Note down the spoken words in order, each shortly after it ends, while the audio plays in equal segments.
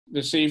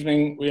this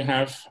evening we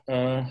have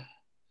a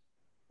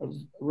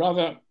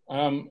rather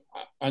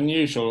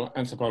unusual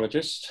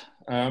anthropologist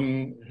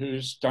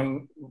who's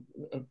done,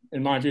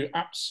 in my view,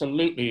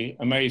 absolutely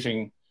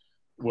amazing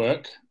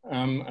work.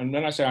 And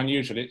when I say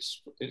unusual,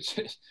 it's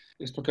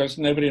because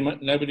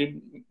nobody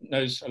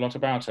knows a lot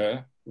about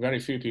her. Very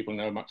few people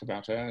know much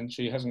about her, and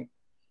she hasn't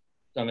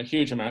done a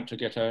huge amount to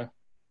get her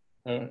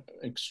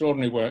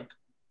extraordinary work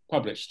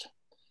published.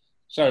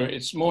 So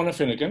it's Morna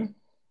Finnegan.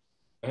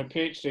 Her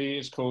PhD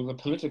is called The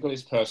Political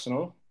is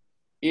Personal,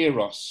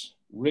 Eros,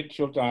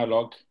 Ritual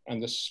Dialogue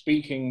and the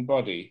Speaking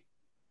Body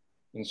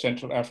in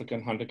Central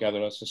African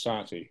Hunter-Gatherer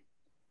Society.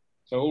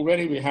 So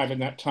already we have in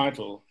that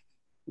title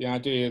the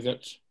idea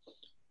that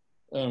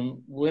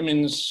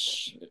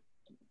women's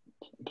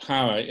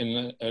power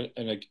in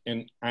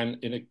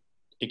an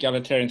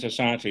egalitarian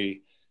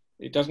society,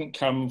 it doesn't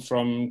come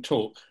from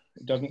talk,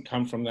 it doesn't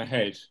come from the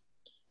head,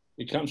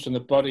 it comes from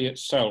the body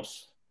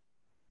itself,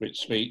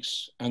 which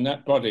speaks, and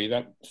that body,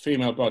 that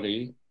female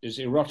body, is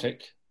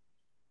erotic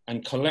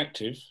and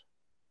collective,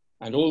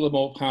 and all the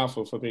more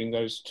powerful for being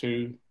those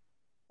two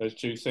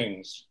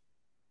things.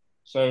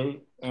 So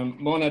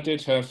Morna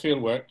did her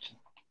fieldwork,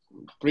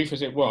 brief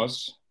as it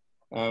was,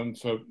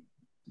 for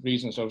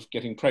reasons of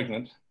getting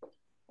pregnant.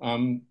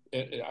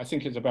 I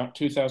think it's about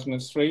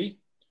 2003,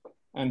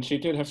 and she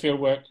did her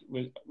fieldwork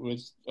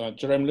with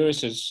Jerome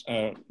Lewis's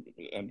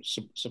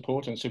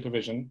support and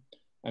supervision,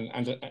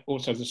 and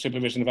also the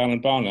supervision of Alan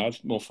Barnard,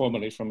 more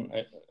formally from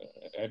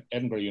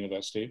Edinburgh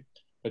University.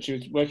 But she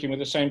was working with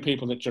the same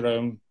people that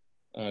Jerome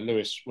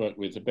Lewis worked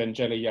with, the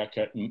Benjeli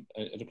Yaka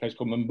at a place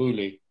called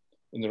Mbuli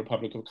in the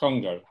Republic of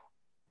Congo.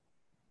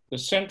 The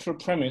central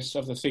premise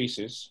of the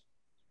thesis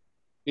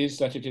is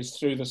that it is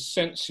through the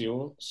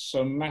sensual,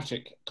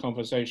 somatic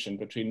conversation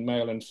between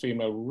male and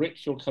female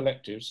ritual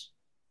collectives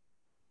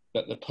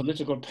that the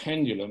political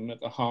pendulum at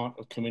the heart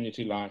of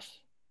community life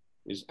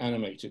is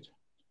animated.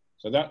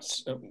 So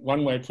that's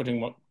one way of putting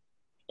what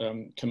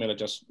Camilla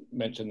just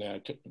mentioned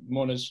there.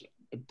 Morna's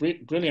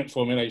brilliant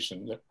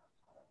formulation that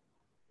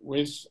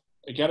with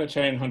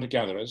egalitarian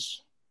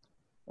hunter-gatherers,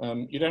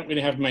 you don't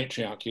really have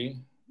matriarchy,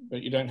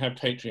 but you don't have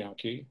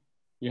patriarchy.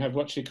 You have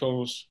what she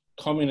calls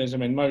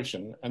communism in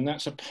motion, and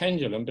that's a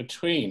pendulum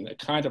between a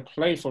kind of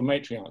playful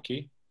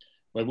matriarchy,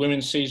 where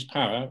women seize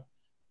power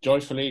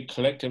joyfully,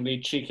 collectively,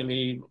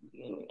 cheekily,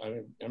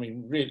 I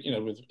mean, really, you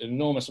know, with an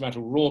enormous amount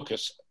of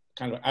raucous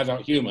kind of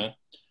adult humor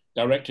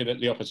directed at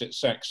the opposite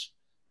sex.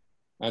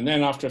 And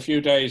then after a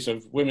few days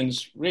of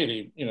women's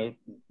really, you know,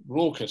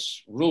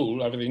 raucous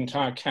rule over the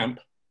entire camp,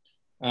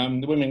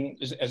 the women,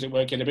 as it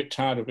were, get a bit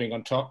tired of being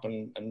on top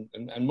and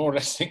more or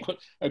less think, well,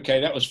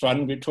 okay, that was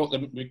fun. We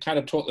kind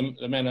of taught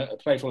the men a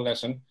playful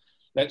lesson.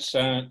 Let's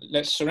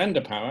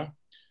surrender power.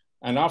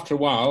 And after a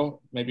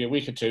while, maybe a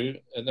week or two,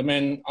 the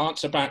men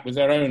answer back with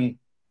their own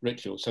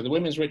rituals. So the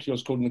women's ritual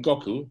is called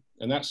Ngoku,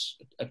 and that's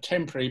a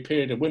temporary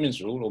period of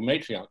women's rule or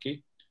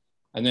matriarchy.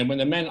 And then when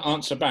the men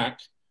answer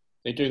back,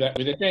 they do that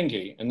with a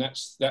dengi, and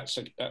that's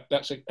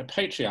a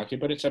patriarchy,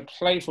 but it's a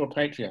playful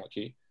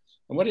patriarchy.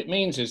 And what it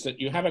means is that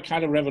you have a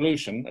kind of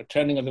revolution, a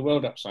turning of the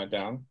world upside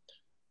down,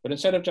 but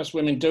instead of just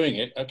women doing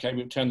it, okay,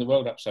 we've turned the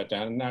world upside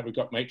down and now we've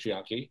got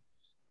matriarchy,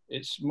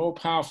 it's more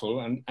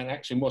powerful and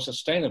actually more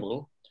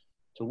sustainable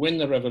to win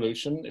the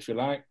revolution, if you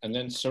like, and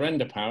then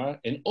surrender power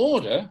in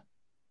order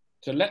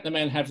to let the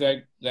men have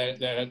their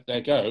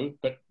go,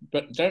 but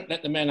don't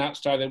let the men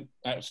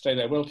outstay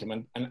their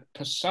welcome. And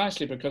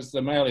precisely because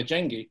the male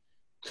ejengi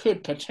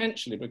could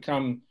potentially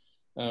become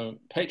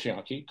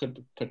patriarchy,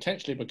 could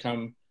potentially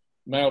become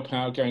male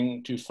power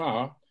going too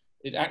far,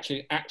 it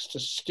actually acts to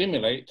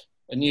stimulate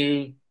a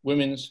new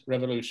women's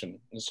revolution.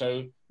 And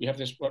so you have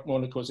this, what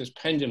Morna calls this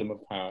pendulum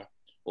of power,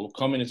 or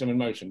communism in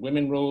motion.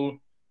 Women rule,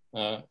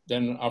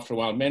 then after a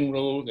while men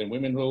rule, then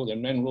women rule,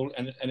 then men rule.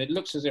 And it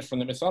looks as if from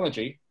the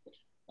mythology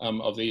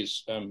of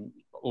these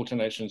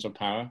alternations of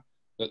power,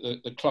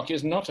 that the clock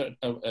is not a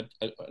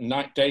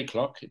night-day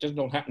clock. It doesn't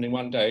all happen in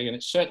one day, and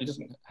it certainly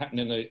doesn't happen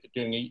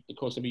during the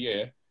course of a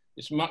year.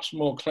 It's much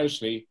more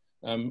closely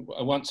a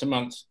once a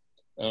month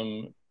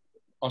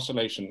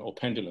oscillation or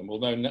pendulum,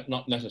 although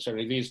not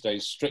necessarily these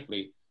days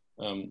strictly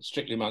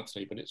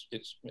monthly, but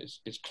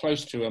it's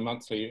close to a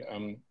monthly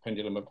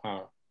pendulum of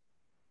power.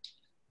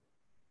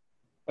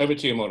 Over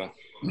to you, Morna.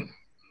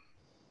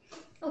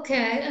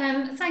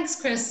 Okay, thanks,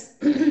 Chris.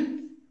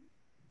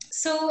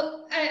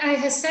 So I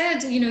had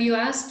said, you know, you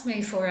asked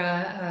me for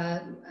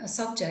a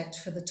subject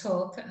for the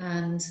talk,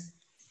 and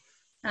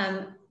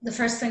the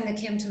first thing that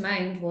came to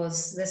mind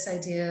was this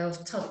idea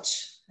of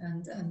touch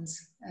and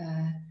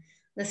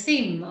the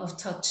theme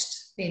of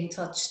being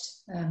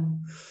touched,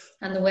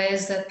 and the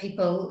ways that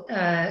people,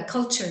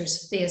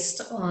 cultures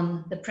based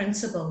on the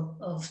principle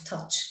of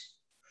touch.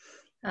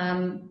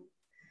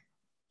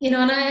 You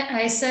know, and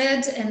I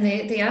said in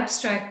the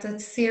abstract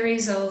that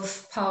theories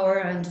of power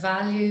and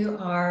value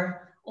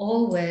are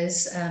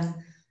always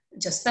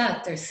just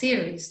that. They're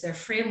theories, they're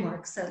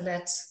frameworks that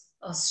let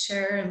us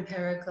share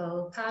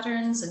empirical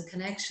patterns and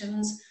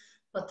connections,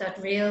 but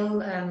that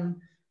real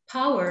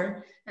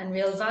power and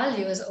real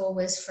value is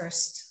always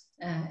first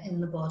in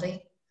the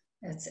body.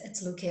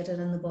 It's located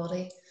in the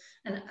body.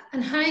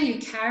 And how you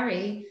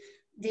carry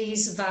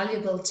these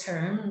valuable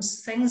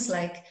terms, things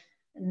like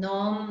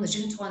nom, the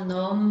Juntois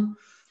nom,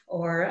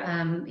 or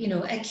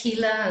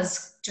ekila,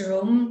 as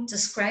Jerome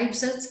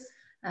describes it,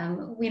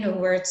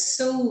 where it's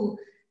so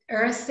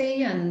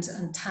earthy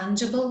and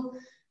tangible,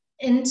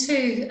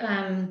 into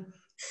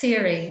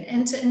theory,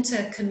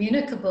 into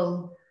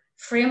communicable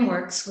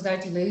frameworks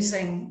without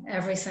losing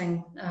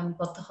everything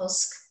but the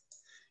husk.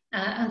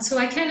 And so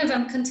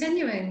I'm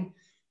continuing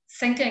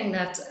thinking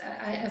that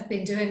I've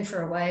been doing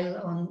for a while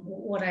on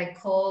what I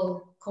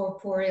call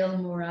corporeal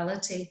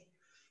morality.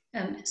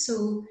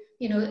 So,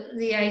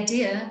 the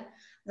idea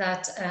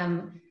that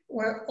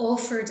we're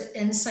offered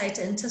insight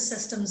into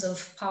systems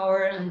of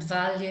power and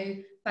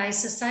value by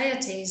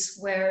societies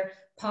where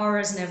power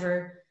is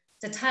never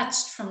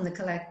detached from the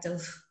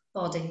collective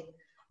body.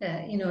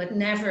 It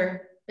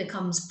never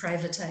becomes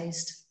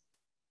privatized.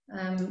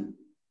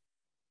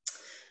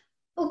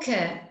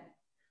 Okay.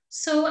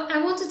 So I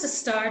wanted to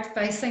start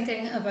by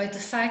thinking about the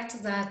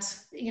fact that,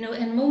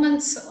 in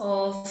moments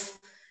of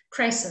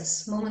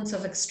crisis, moments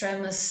of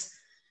extremis,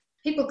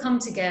 people come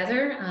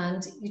together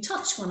and you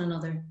touch one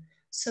another.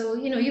 So,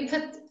 you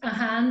put a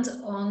hand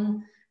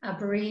on a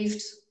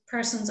bereaved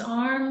person's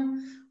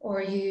arm,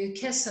 or you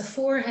kiss a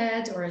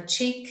forehead or a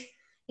cheek.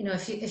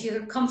 If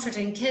you're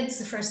comforting kids,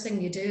 the first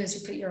thing you do is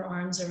you put your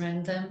arms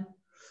around them.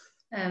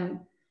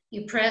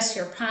 You press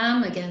your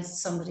palm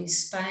against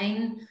somebody's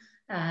spine,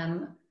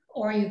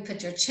 or you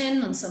put your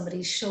chin on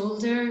somebody's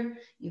shoulder,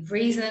 you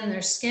breathe in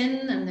their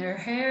skin and their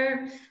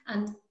hair,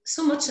 and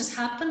so much is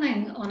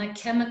happening on a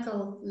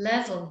chemical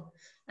level.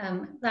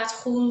 That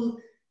whole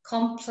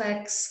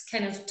complex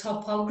kind of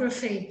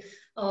topography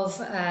of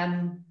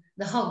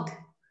the hug.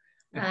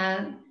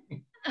 And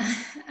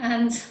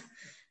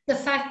the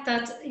fact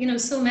that,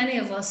 so many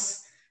of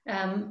us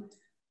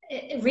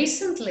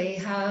recently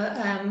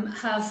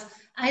have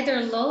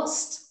either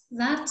lost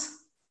that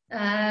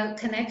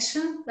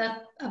connection,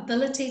 that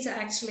ability to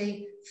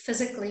actually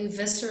physically,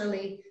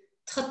 viscerally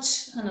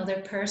touch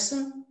another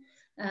person.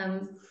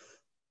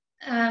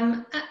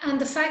 And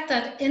the fact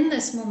that in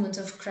this moment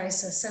of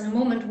crisis, in a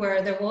moment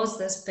where there was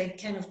this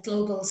big kind of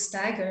global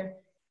stagger,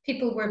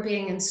 people were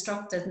being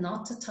instructed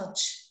not to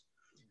touch.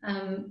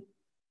 And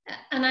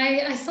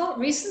I thought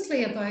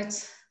recently about,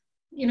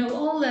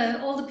 all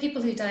the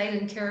people who died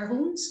in care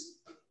homes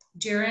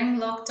during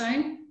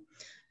lockdown,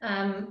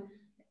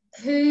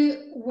 who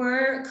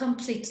were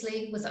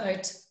completely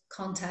without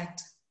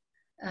contact,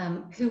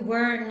 who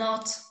were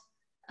not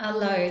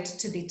allowed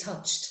to be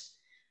touched.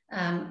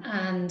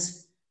 And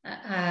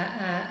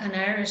an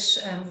Irish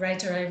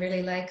writer I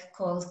really like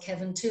called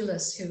Kevin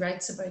Toulis, who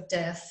writes about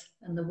death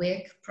and the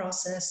wake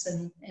process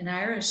in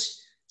Irish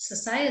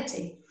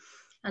society.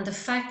 And the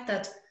fact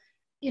that,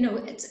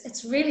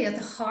 it's really at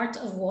the heart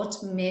of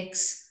what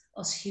makes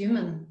us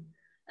human,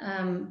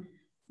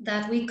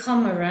 that we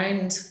come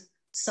around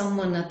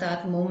someone at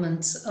that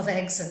moment of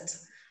exit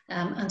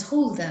and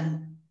hold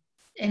them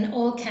in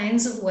all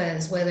kinds of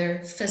ways,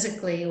 whether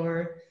physically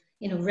or,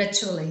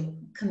 ritually,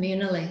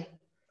 communally.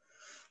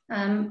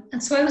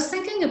 And so I was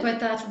thinking about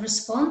that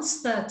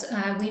response that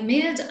we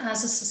made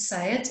as a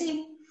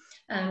society,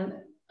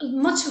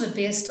 much of it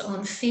based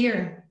on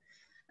fear,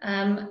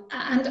 and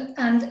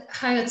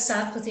how it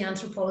sat with the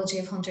anthropology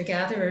of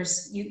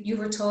hunter-gatherers. You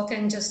were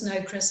talking just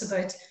now, Chris,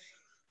 about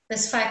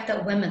this fact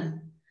that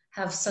women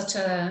have such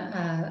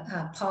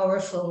a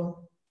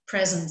powerful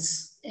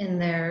presence in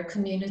their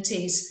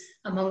communities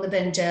among the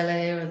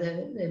Benjele or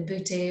the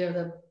Mbuti or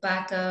the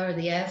Baka or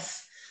the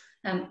F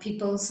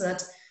peoples,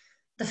 that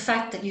the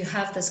fact that you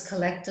have this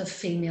collective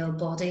female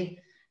body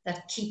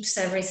that keeps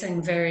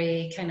everything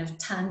very kind of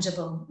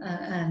tangible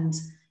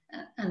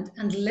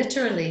and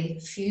literally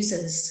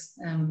fuses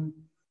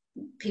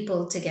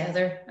people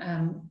together.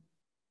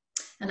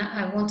 And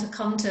I want to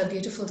come to a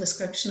beautiful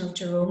description of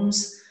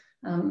Jerome's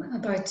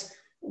about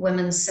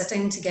women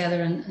sitting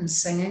together and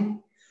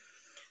singing.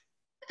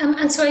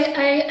 And so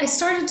I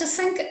started to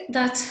think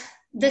that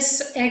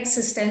this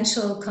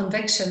existential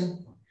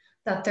conviction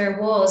that there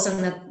was,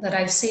 and that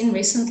I've seen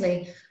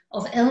recently,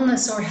 of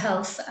illness or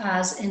health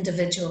as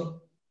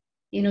individual.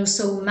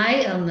 So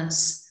my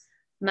illness,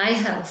 my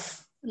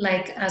health,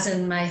 like as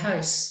in my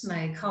house,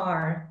 my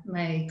car,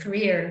 my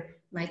career,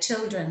 my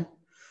children,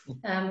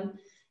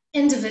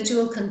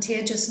 individual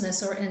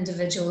contagiousness or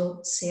individual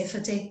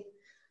safety.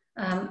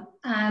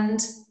 And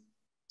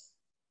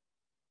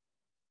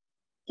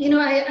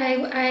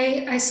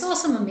I saw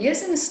some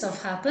amazing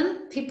stuff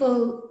happen.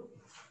 People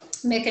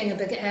making a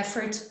big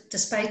effort,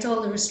 despite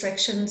all the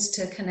restrictions,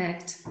 to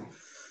connect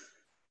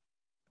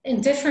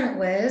in different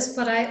ways.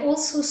 But I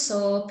also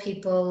saw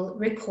people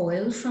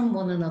recoil from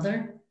one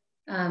another,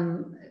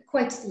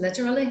 quite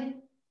literally.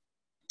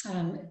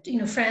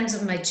 Friends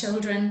of my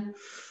children,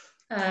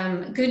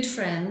 good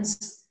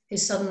friends, who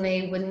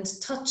suddenly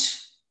wouldn't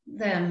touch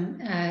them,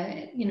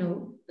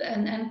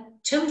 and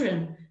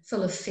children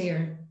full of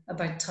fear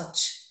about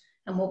touch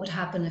and what would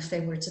happen if they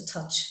were to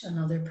touch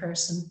another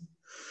person.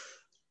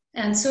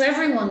 And so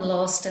everyone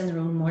lost in their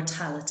own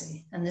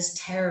mortality and this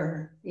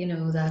terror, you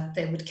know, that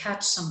they would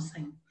catch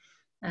something.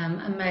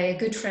 And my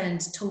good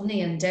friend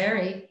Tony in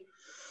Derry,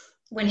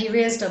 when he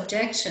raised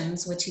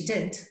objections, which he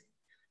did,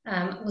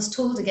 was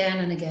told again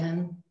and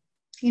again,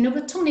 you know,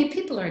 but Tony,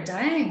 people are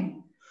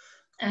dying.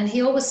 And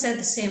he always said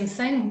the same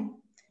thing.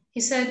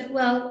 He said,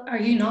 well, are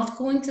you not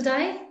going to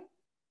die?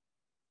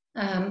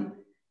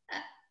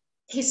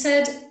 He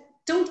said,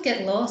 don't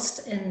get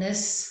lost in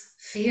this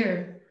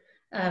fear.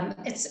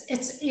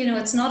 It's you know,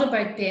 it's not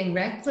about being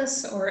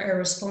reckless or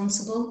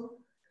irresponsible,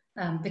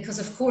 because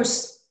of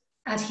course,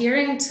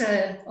 adhering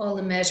to all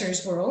the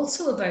measures were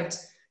also about,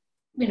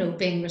 you know,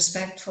 being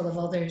respectful of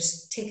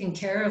others, taking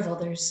care of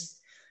others.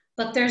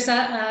 But there's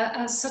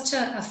such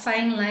a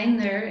fine line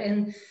there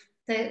in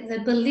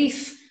the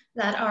belief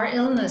that our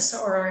illness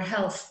or our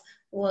health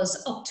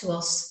was up to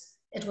us.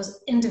 It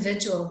was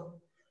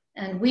individual,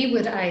 and we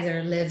would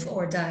either live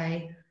or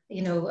die,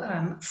 you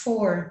know,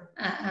 for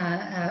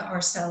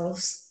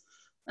ourselves.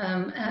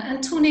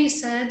 And Tony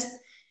said,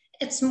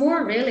 it's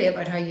more really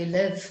about how you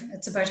live.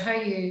 It's about how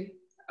you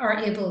are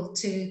able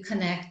to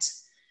connect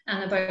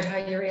and about how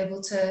you're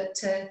able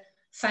to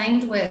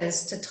find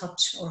ways to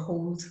touch or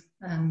hold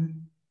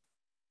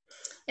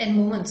in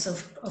moments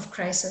of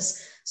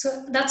crisis.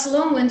 So that's a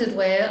long-winded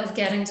way of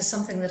getting to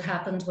something that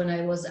happened when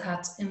I was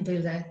at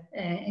Mbula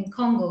in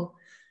Congo.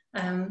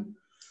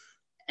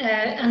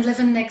 And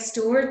living next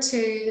door to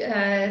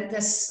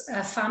this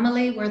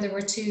family where there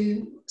were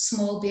two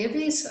small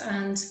babies.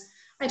 And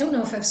I don't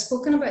know if I've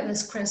spoken about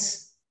this,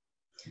 Chris,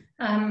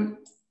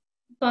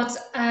 but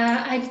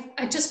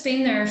I'd just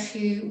been there a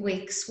few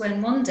weeks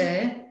when one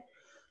day,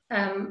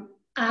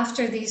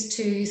 after these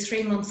two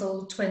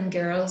 3-month-old twin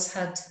girls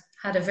had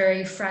a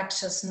very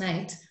fractious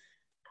night,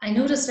 I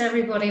noticed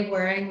everybody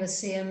wearing the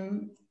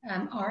same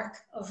arc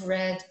of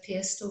red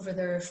paste over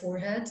their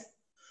forehead.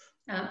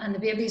 And the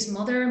baby's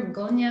mother,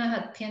 Mgonya,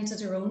 had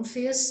painted her own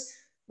face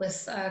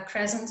with a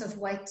crescent of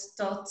white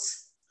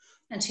dots.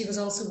 And she was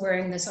also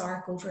wearing this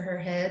arc over her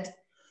head.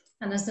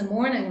 And as the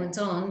morning went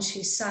on,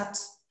 she sat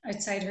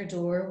outside her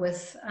door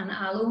with an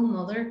aloe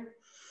mother,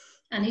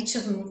 and each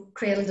of them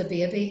cradled a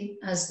baby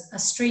as a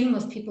stream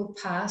of people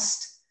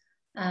passed.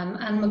 And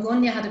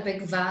Mgonya had a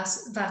big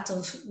vat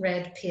of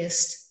red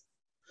paste.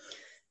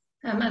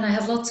 And I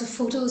have lots of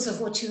photos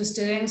of what she was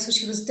doing. So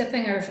she was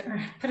putting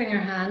her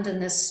hand in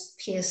this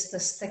paste,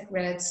 this thick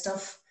red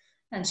stuff,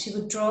 and she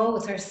would draw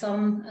with her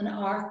thumb an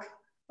arc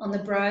on the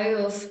brow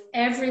of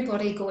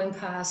everybody going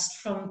past,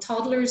 from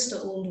toddlers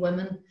to old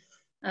women.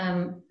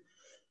 And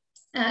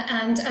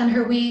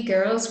her wee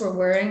girls were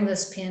wearing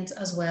this paint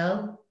as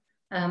well.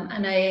 And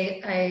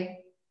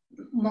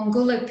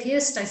Mongolia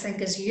paste, I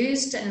think, is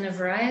used in a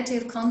variety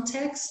of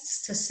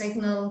contexts to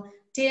signal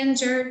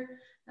danger,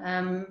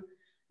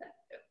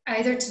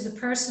 either to the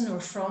person or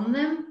from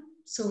them.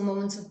 So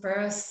moments of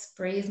birth,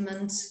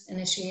 bereavement,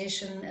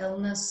 initiation,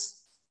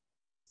 illness.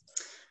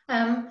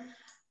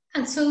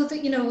 And so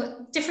that, you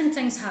know, different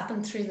things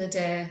happened through the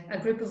day. A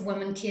group of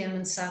women came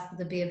and sat with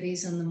the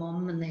babies and the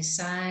mum, and they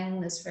sang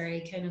this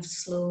very kind of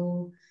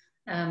slow,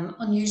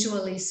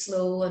 unusually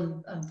slow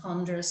and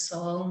ponderous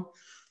song.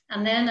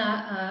 And then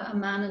a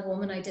man and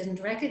woman I didn't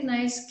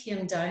recognize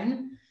came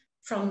down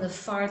from the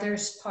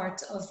farthest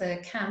part of the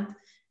camp,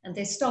 and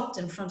they stopped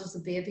in front of the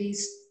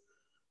babies,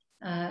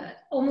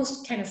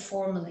 almost kind of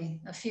formally,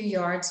 a few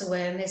yards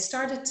away, and they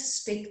started to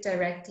speak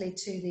directly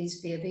to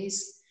these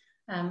babies,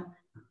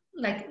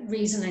 like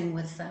reasoning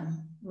with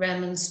them,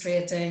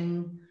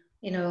 remonstrating,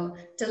 you know,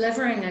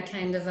 delivering a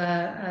kind of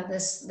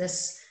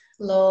this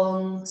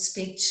long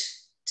speech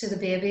to the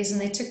babies, and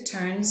they took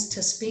turns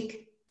to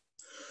speak.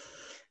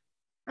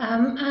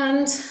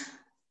 And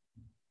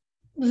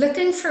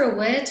looking for a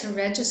way to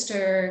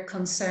register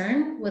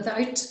concern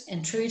without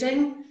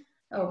intruding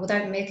or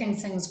without making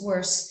things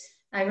worse.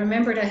 I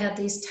remembered I had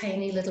these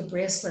tiny little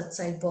bracelets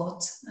I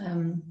bought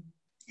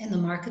in the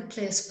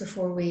marketplace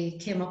before we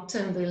came up to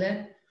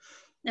Mbula.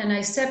 And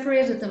I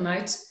separated them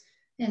out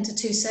into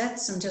two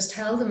sets and just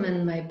held them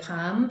in my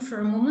palm for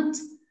a moment.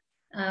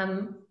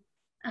 And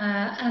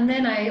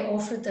then I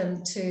offered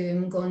them to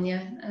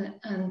Mgonya,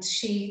 and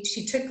she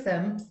took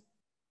them.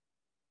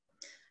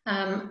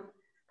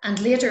 And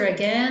later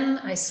again,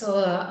 I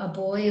saw a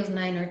boy of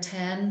 9 or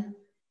 10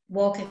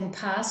 walking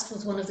past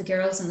with one of the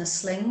girls in a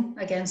sling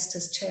against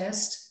his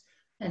chest.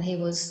 And he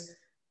was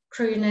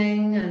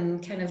crooning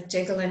and kind of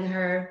jiggling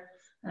her.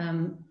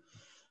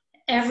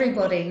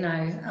 Everybody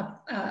now,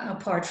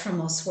 apart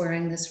from us,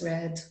 wearing this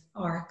red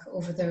arc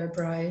over their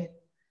brow.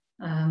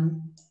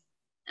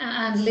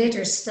 And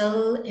later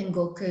still in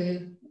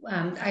Goku,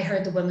 I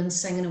heard the women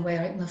singing away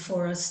out in the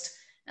forest,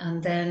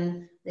 and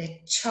then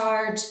they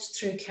charged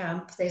through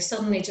camp. They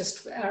suddenly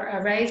just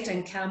arrived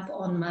in camp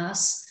en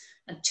masse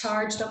and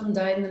charged up and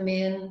down the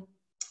main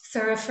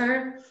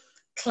thoroughfare,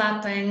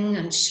 clapping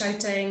and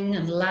shouting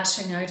and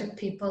lashing out at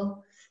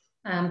people.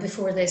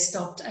 Before they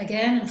stopped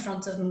again in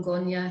front of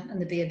Mgonya and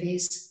the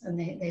babies, and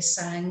they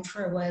sang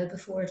for a while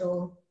before it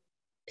all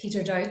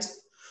petered out.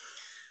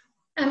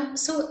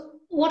 So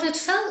what it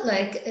felt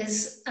like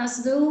is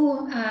as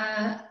though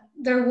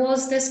there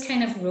was this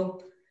kind of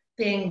rope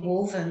being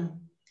woven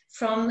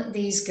from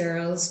these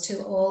girls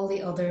to all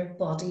the other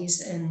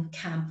bodies in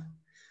camp.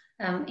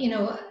 You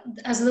know,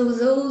 as though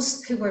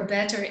those who were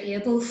better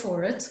able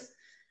for it,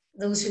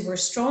 those who were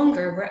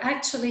stronger, were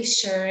actually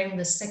sharing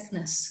the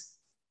sickness.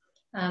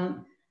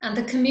 And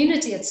the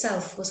community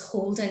itself was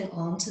holding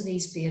on to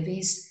these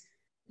babies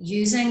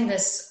using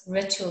this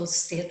ritual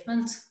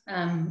statement.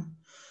 And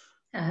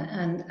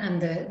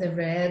the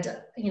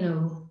red, you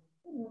know,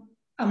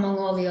 among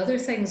all the other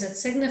things it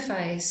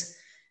signifies,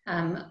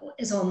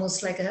 is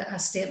almost like a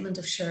statement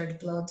of shared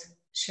blood,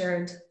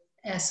 shared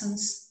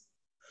essence.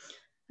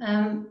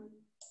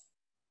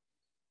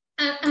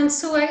 And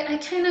so I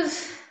kind of,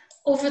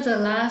 over the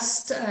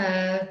last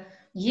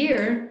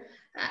year,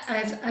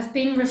 I've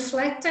been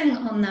reflecting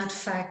on that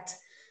fact,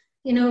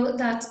 you know,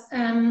 that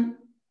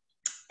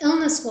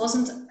illness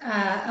wasn't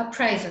a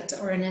private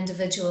or an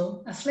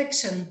individual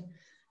affliction.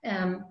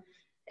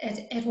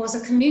 It was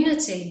a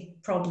community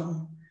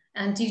problem,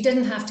 and you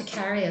didn't have to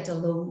carry it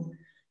alone.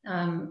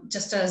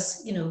 Just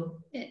as, you know,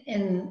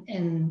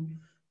 in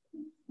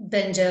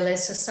Benjele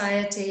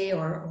society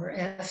or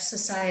F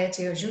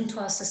society or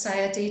Juntois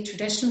society,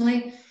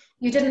 traditionally,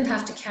 you didn't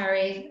have to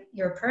carry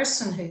your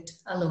personhood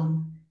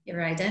alone,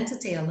 your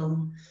identity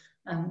alone.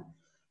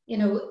 You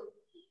know,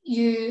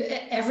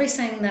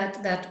 everything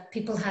that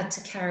people had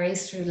to carry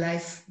through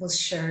life was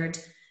shared.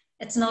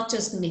 It's not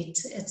just meat,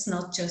 it's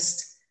not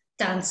just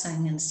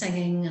dancing and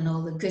singing and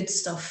all the good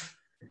stuff.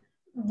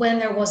 When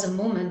there was a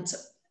moment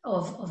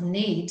of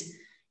need,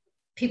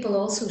 people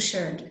also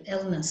shared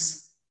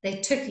illness. They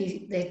took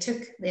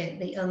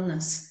the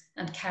illness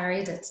and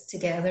carried it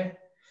together.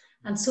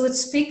 And so it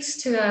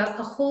speaks to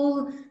a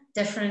whole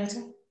different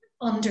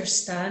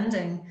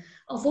understanding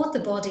of what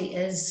the body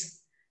is,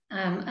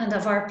 and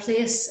of our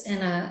place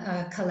in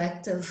a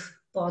collective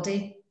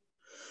body.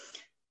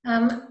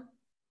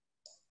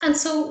 And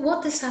so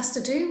what this has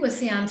to do with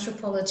the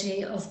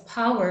anthropology of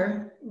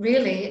power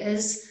really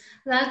is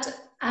that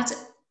at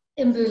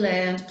Mbule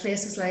and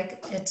places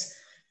like it,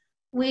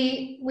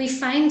 we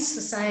find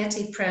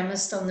society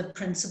premised on the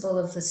principle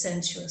of the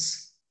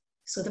sensuous.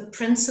 So the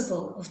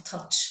principle of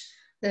touch,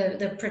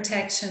 the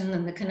protection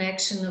and the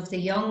connection of the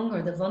young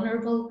or the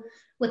vulnerable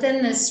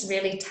within this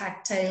really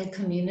tactile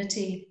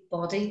community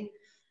body.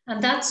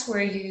 And that's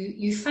where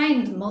you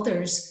find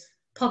mothers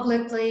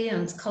publicly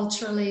and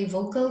culturally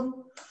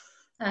vocal,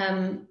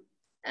 and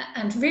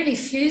really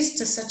fused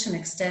to such an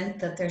extent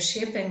that they're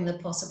shaping the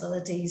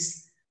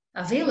possibilities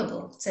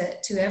available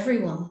to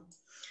everyone.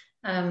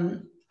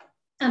 And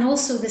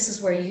also this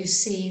is where you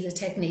see the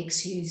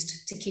techniques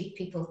used to keep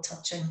people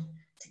touching,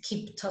 to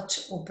keep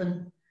touch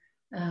open.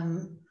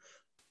 And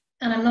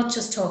I'm not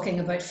just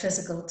talking about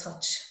physical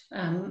touch,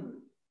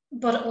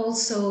 but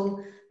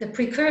also the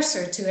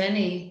precursor to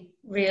any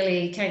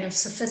really kind of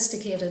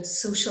sophisticated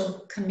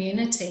social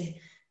community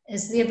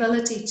is the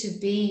ability to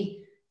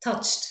be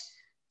touched,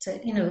 to,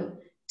 you know,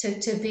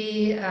 to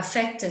be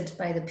affected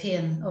by the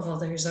pain of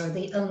others or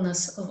the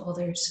illness of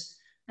others,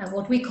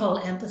 what we call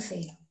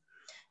empathy.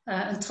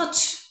 And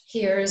touch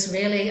here is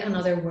really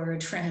another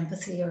word for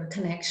empathy or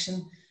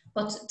connection,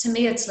 but to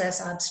me it's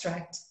less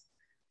abstract.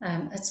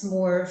 It's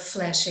more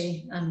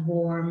fleshy and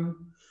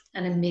warm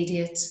and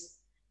immediate,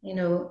 you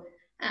know,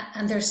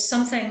 and there's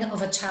something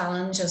of a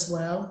challenge as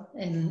well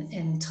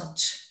in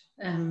touch,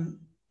 and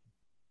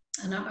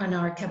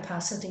our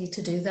capacity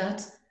to do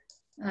that.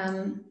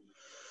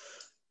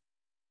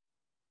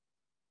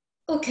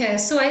 Okay,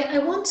 so I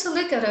want to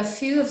look at a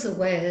few of the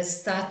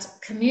ways that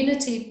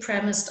community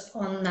premised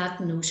on that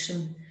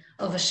notion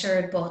of a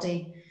shared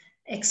body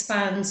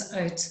expands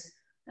out.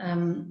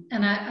 And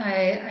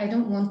I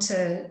don't want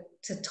to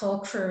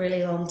talk for a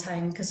really long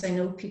time because I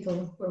know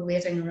people were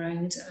waiting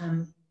around,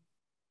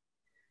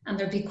 and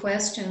there'll be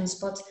questions,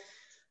 but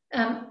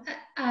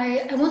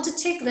I want to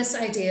take this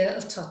idea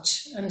of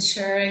touch and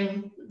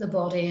sharing the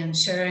body and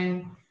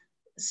sharing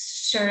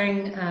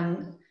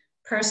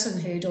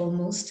personhood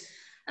almost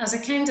as a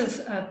kind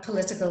of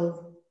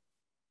political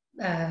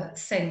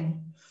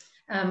thing,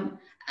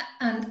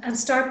 and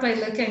start by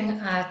looking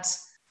at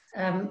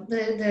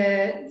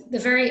the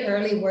very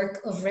early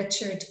work of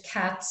Richard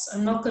Katz.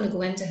 I'm not going to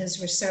go into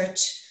his research,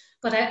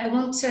 but I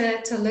want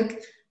to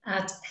look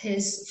at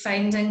his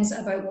findings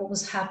about what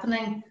was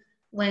happening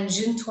when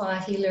Juntois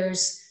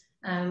healers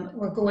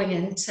were going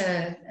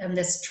into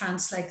this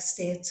trance-like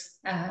state,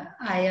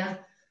 Aya.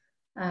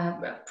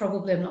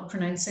 Probably I'm not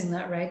pronouncing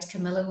that right.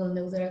 Camilla will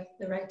know the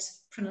right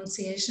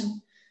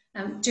pronunciation.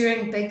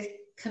 During big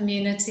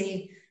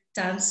community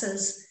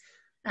dances,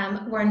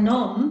 where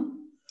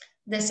numb,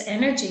 this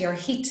energy or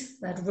heat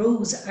that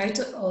rose out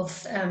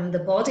of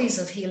the bodies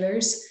of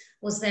healers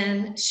was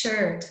then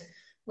shared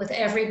with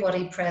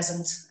everybody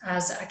present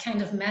as a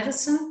kind of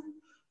medicine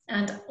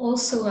and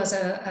also as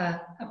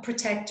a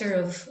protector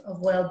of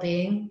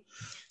well-being.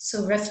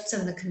 So rifts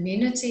in the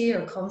community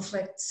or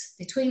conflicts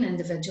between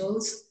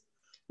individuals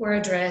were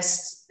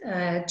addressed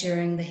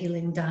during the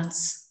healing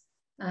dance.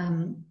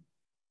 And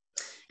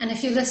And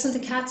if you listen to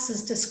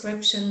Katz's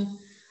description,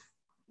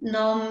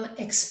 Nom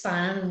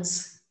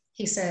expands,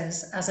 he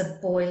says, as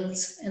it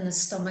boils in the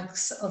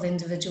stomachs of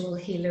individual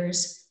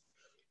healers,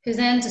 who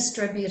then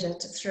distribute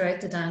it throughout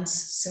the dance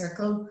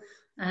circle,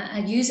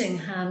 and using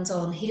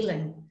hands-on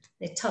healing.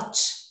 They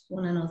touch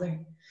one another.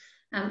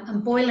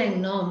 And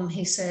boiling Nom,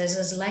 he says,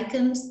 is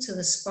likened to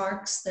the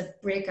sparks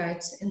that break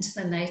out into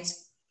the night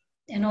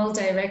in all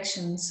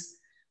directions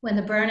when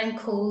the burning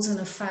coals in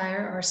a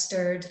fire are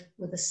stirred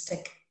with a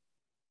stick.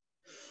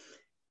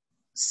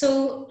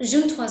 So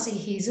Juntwazi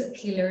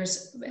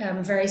healers,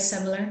 very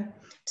similar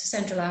to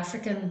Central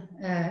African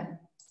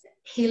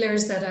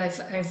healers that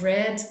I've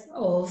read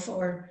of,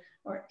 or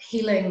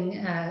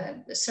healing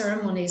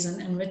ceremonies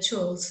and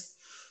rituals,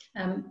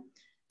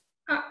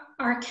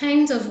 are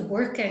kind of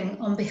working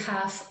on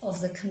behalf of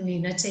the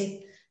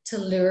community to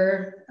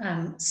lure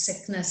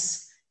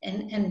sickness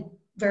in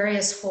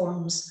various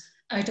forms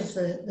out of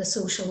the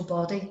social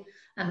body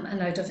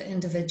and out of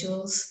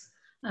individuals.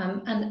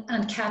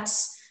 And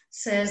Katz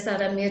says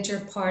that a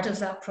major part of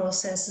that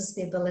process is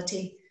the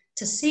ability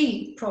to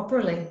see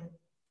properly.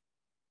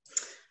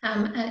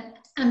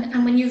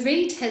 And when you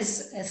read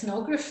his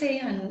ethnography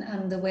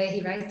and the way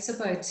he writes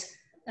about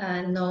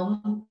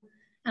Nom,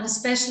 and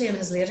especially in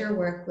his later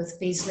work with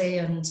Beasley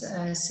and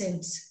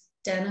St.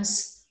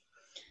 Denis,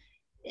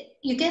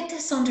 you get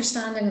this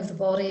understanding of the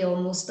body,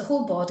 almost the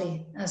whole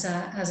body, as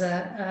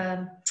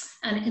an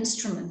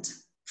instrument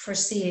for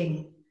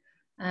seeing.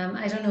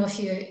 I don't know if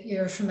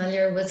you're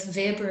familiar with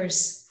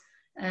Weber's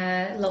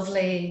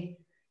lovely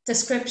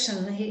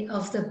description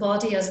of the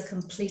body as a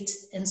complete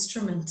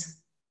instrument.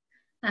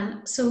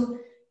 So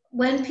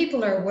when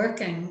people are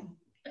working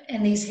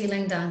in these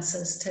healing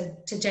dances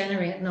to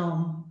generate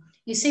Nom,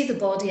 you see the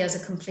body as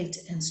a complete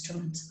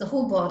instrument. The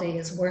whole body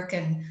is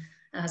working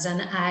as an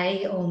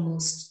eye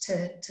almost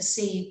to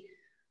see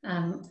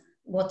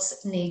what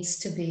needs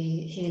to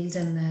be healed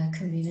in the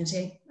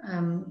community.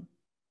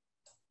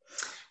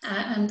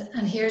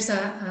 And here's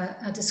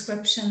a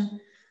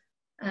description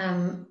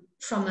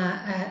from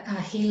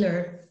a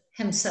healer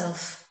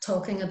himself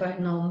talking about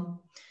Nom.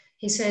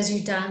 He says,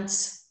 you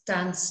dance,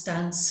 dance,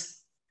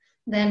 dance.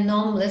 Then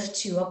Nom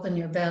lifts you up in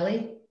your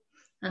belly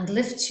and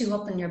lifts you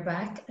up in your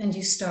back, and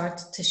you start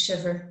to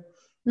shiver.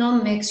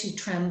 Nom makes you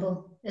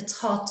tremble. It's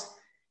hot.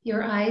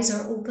 Your eyes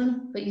are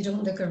open, but you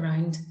don't look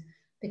around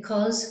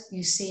because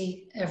you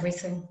see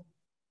everything.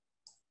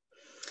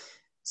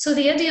 So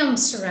the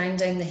idioms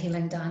surrounding the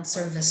healing dance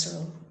are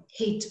visceral.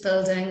 Heat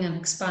building and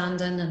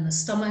expanding in the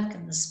stomach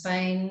and the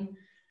spine,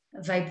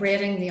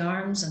 vibrating the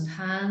arms and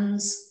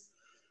hands,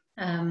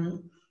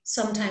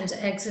 sometimes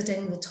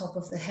exiting the top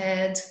of the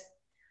head,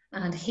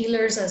 and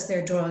healers, as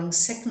they're drawing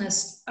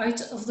sickness out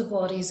of the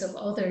bodies of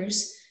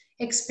others,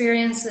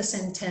 experience this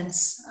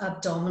intense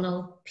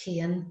abdominal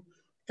pain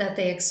that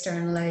they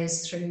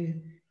externalize through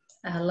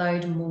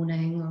loud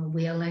moaning or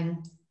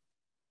wailing.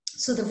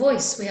 So the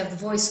voice, we have the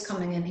voice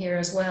coming in here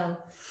as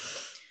well.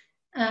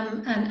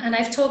 And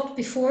I've talked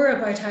before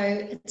about how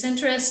it's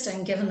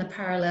interesting, given the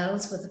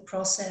parallels with the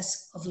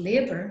process of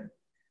labor,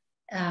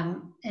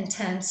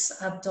 intense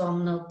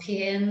abdominal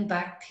pain,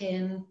 back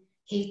pain,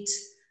 heat,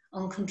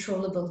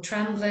 uncontrollable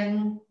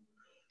trembling,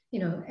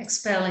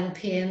 expelling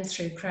pain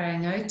through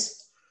crying out.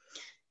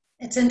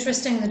 It's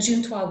interesting that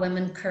Juntwa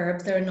women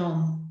curb their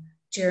Nom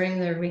during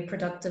their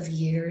reproductive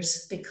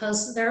years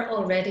because they're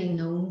already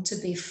known to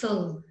be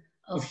full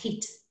of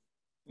heat.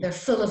 They're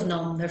full of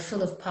Nom, they're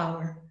full of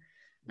power.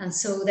 And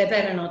so they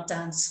better not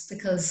dance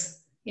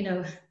because,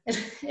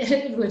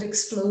 it would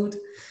explode.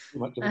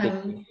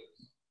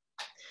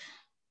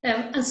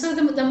 And so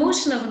the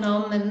motion of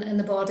Nom in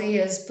the body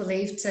is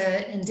believed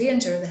to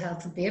endanger the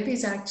health of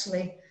babies,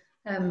 actually,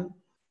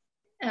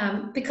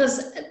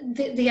 because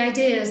the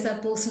idea is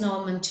that both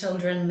Nom and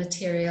children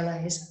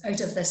materialize out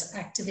of this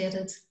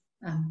activated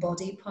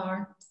body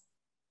power.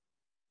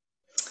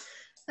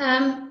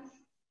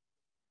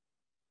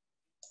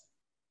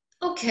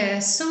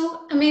 Okay,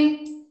 so,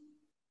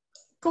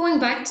 going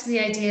back to the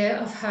idea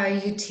of how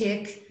you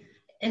take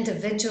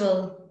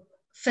individual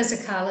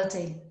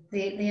physicality,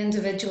 the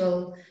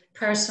individual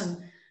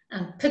person,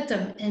 and put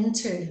them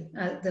into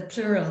the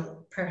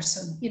plural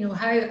person.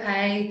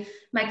 How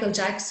Michael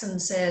Jackson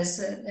says,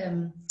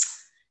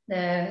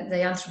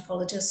 the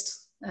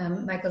anthropologist,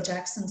 Michael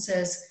Jackson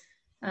says,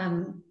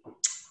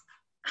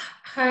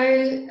 how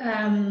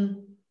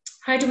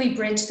do we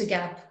bridge the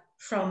gap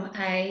from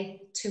I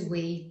to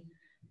we?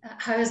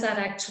 How is that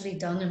actually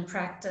done in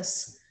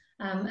practice?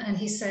 And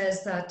he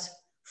says that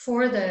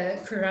for the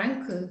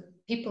Kuranku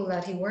people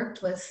that he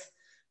worked with,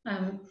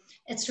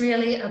 it's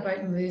really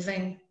about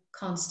moving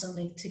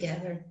constantly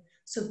together.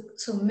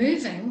 So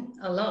moving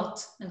a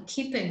lot and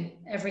keeping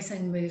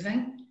everything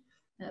moving,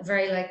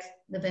 very like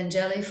the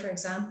Benjeli, for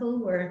example,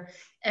 where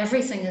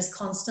everything is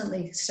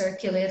constantly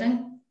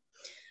circulating,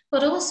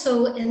 but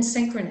also in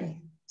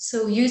synchrony.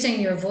 So using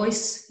your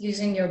voice,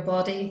 using your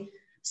body,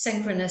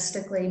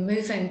 synchronistically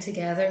moving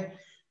together.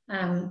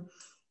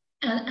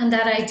 And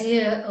that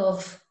idea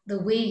of the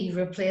we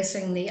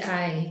replacing the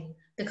I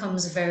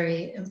becomes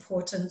very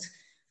important.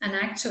 and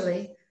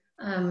actually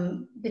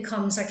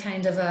becomes a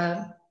kind of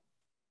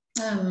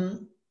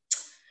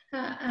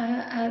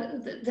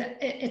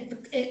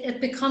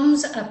it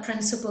becomes a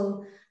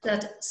principle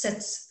that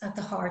sits at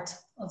the heart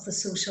of the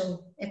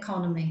social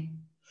economy.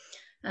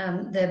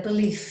 The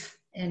belief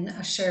in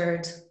a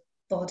shared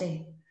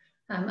body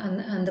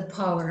and the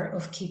power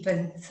of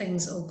keeping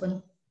things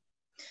open.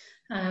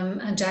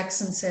 And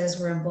Jackson says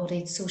we're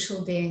embodied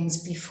social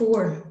beings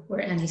before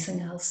we're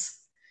anything else.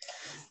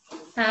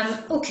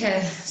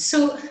 Okay,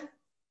 so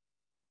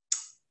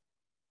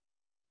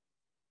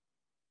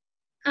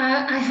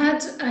I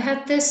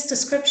had this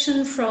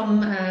description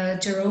from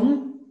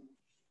Jerome,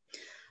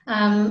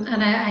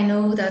 and I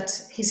know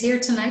that he's here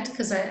tonight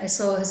because I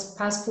saw his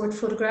passport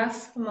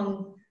photograph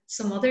among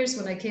some others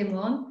when I came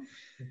on.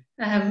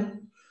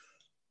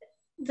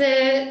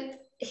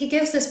 He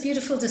gives this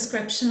beautiful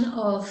description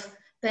of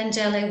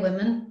Benjele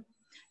women.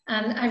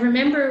 And I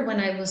remember when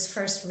I was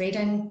first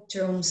reading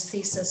Jerome's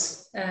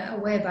thesis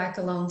way back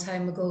a long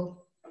time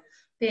ago,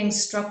 being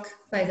struck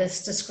by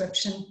this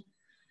description,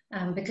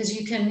 because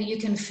you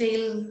can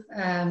feel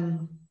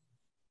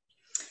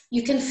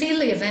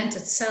the event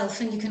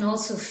itself, and you can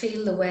also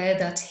feel the way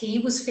that he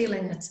was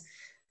feeling it.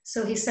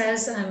 So he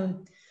says,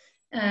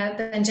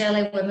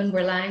 Benjele women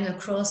were lying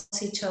across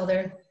each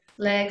other,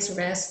 legs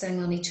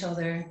resting on each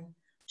other,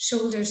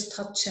 shoulders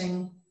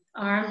touching,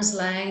 arms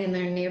lying in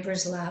their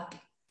neighbour's lap,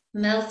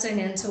 melting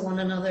into one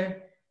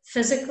another,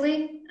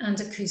 physically and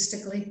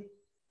acoustically.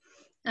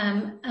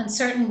 And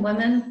certain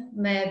women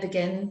may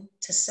begin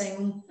to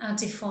sing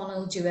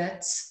antiphonal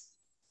duets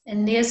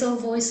in nasal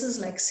voices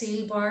like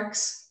seal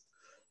barks,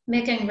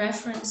 making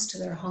reference to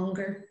their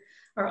hunger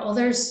or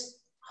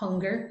others'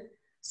 hunger,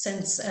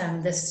 since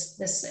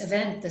this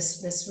event,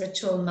 this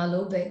ritual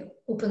malobe,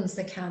 opens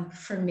the camp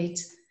for meat.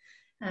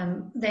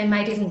 They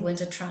might even go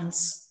into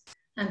trance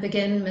and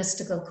begin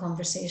mystical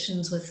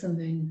conversations with the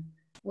moon,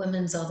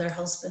 women's other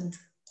husband.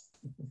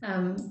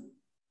 And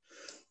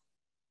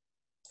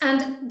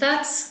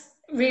that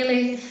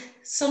really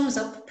sums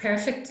up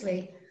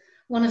perfectly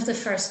one of the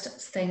first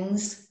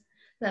things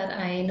that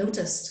I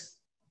noticed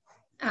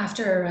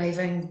after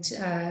arriving to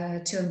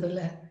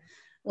Mbule,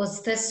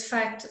 was this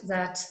fact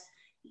that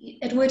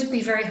it would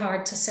be very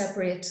hard to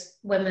separate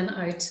women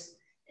out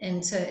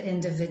into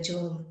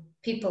individual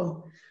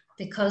people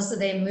because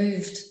they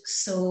moved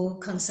so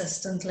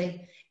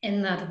consistently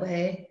in that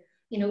way,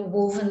 you know,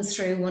 woven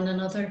through one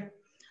another,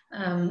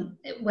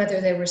 whether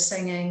they were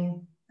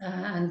singing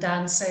and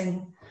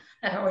dancing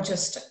or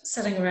just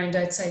sitting around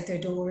outside their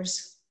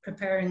doors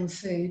preparing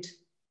food.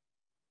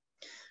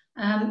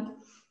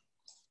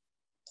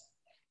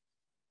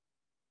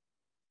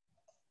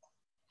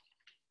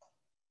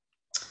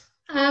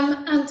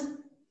 And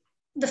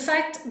the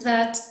fact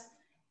that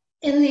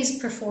in these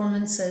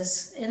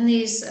performances, in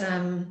these,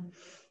 the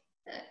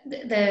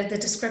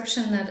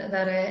description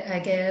that I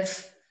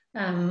gave,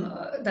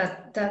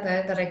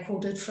 that I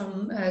quoted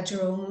from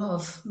Jerome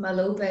of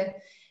Malobe,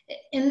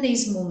 in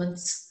these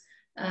moments,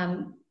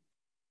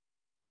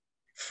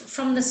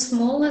 from the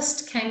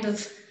smallest kind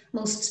of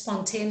most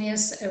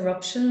spontaneous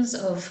eruptions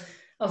of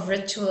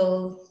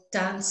ritual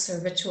dance or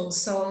ritual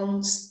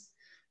songs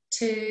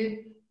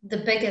to the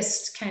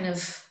biggest kind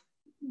of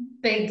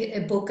big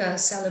Iboka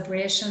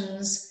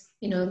celebrations,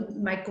 you know,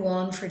 might go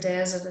on for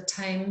days at a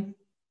time.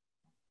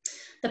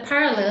 The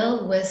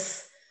parallel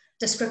with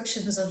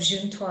descriptions of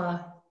Juntois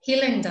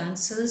healing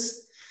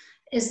dances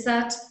is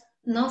that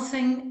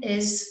nothing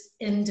is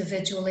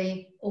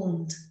individually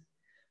owned.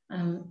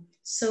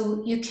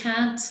 So you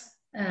can't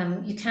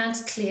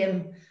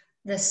claim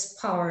this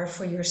power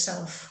for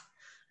yourself.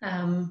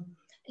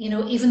 You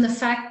know, even the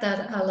fact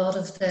that a lot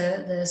of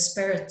the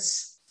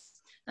spirits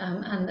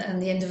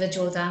and the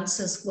individual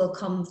dances will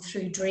come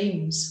through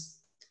dreams,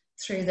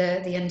 through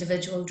the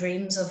individual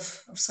dreams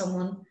of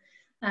someone,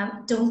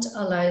 don't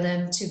allow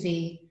them to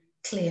be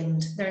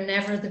claimed. They're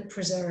never the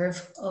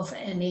preserve of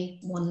any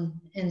one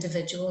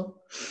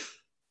individual.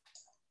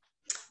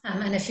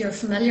 And if you're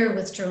familiar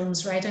with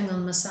Jerome's writing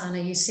on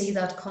Masana, you see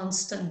that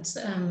constant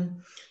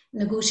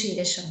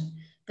negotiation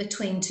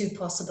between two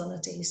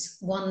possibilities.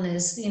 One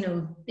is, you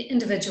know, the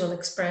individual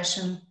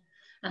expression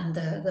and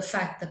the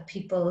fact that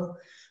people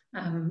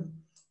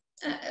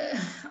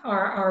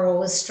are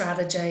always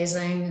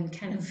strategizing and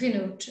kind of, you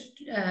know,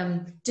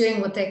 doing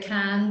what they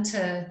can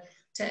to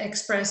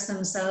express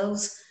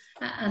themselves,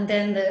 and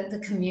then the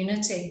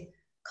community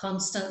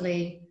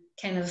constantly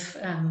kind of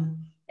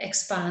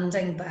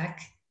expanding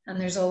back. And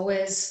there's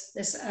always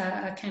this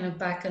kind of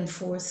back and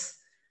forth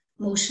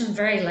motion,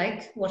 very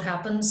like what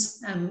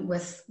happens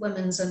with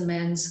women's and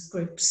men's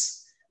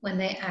groups when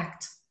they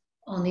act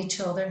on each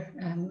other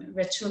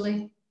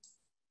ritually.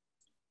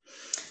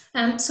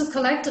 So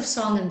collective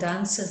song and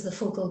dance is the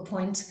focal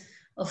point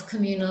of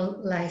communal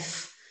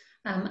life.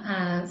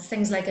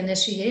 Things like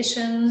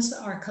initiations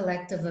are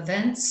collective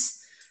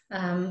events,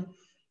 and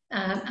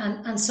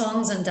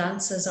songs and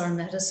dances are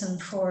medicine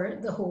for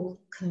the whole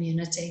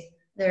community.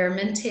 They're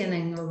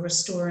maintaining or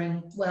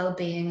restoring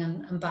well-being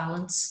and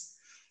balance.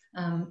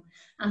 And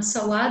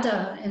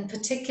Sawada in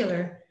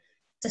particular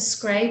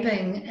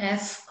describing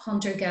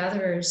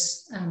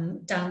hunter-gatherers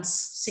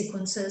dance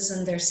sequences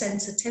and their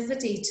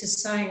sensitivity to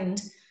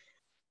sound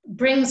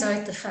brings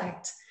out the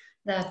fact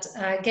that,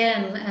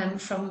 again,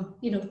 from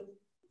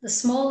the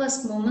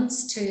smallest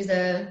moments to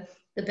the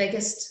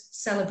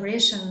biggest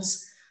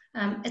celebrations,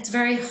 it's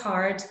very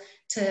hard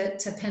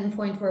to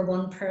pinpoint where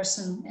one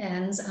person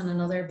ends and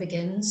another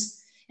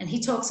begins. And he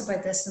talks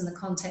about this in the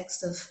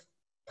context of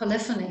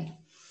polyphony.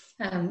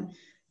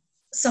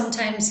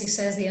 Sometimes he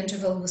says the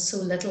interval was so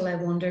little I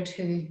wondered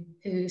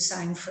who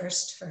sang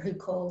first or who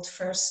called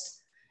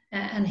first.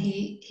 And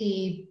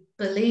he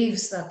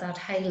believes that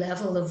high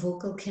level of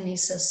vocal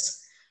kinesis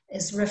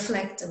is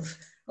reflective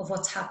of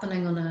what's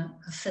happening on a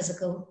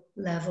physical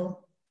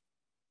level.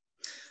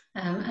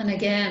 And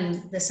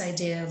again, this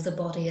idea of the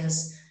body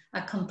as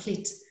a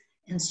complete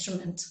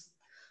instrument.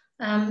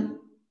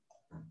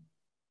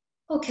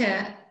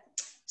 Okay,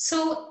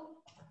 so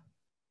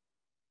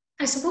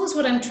I suppose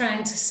what I'm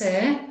trying to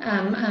say,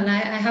 and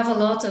I have a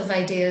lot of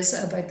ideas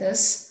about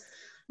this,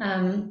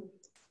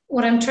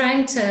 what I'm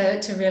trying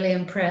to really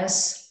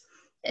impress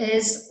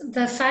is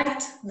the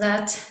fact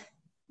that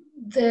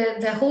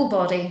the whole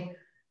body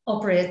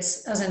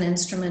operates as an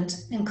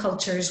instrument in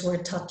cultures where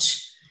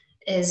touch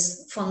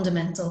is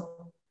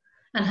fundamental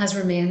and has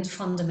remained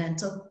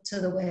fundamental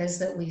to the ways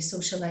that we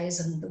socialize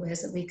and the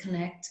ways that we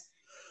connect.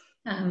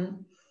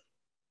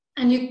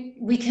 And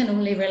we can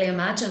only really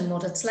imagine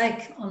what it's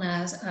like on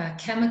a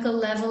chemical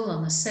level,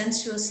 on a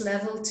sensuous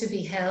level, to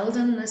be held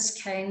in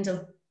this kind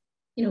of,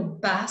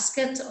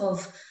 basket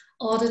of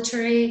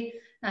auditory,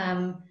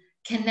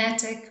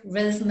 kinetic,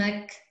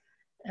 rhythmic,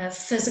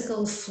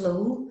 physical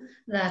flow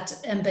that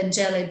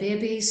Mbangele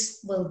babies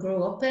will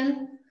grow up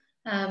in.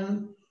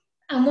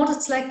 And what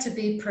it's like to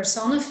be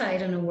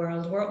personified in a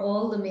world where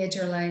all the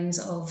major lines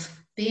of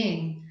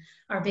being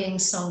are being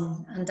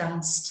sung and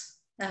danced.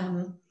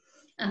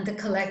 And the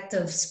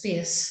collective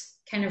space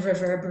kind of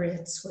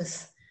reverberates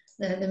with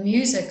the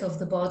music of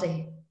the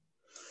body.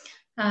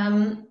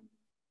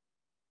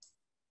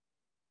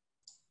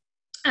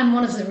 And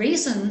one of the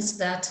reasons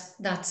that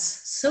that's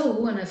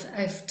so, and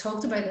I've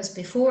talked about this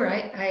before,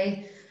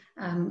 I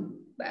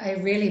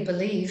really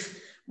believe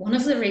one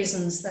of the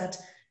reasons that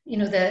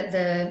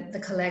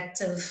the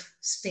collective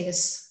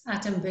space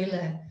at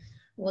Mbule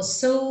was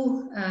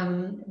so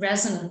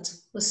resonant,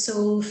 was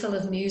so full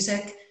of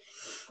music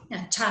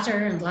and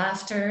chatter and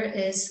laughter,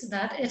 is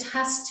that it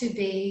has to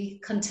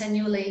be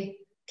continually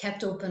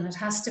kept open. It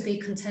has to be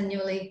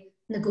continually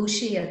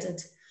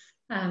negotiated,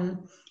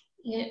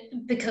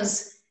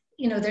 because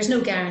there's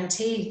no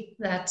guarantee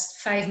that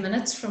 5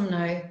 minutes from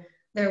now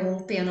there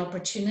won't be an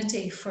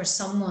opportunity for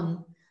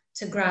someone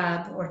to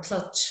grab or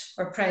clutch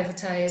or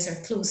privatize or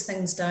close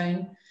things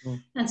down.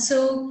 And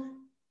so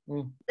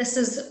this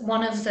is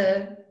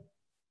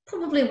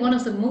probably one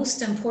of the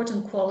most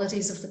important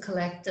qualities of the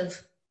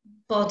collective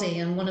body,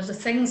 and one of the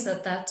things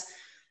that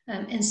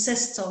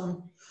insists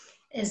on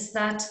is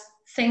that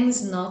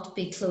things not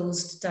be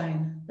closed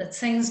down, that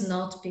things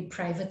not be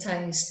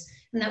privatized,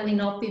 and that we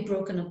not be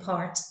broken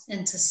apart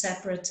into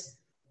separate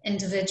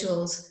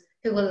individuals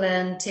who will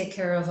then take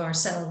care of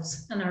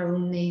ourselves and our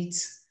own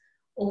needs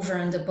over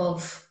and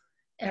above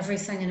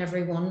everything and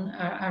everyone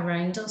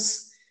around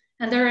us.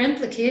 And there are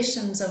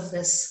implications of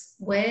this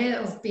way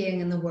of being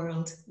in the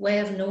world, way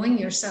of knowing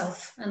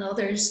yourself and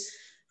others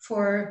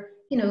for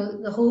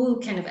the whole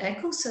kind of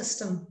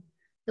ecosystem,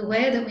 the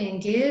way that we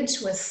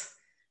engage with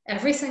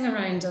everything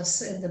around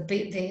us in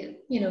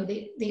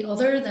the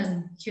other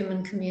than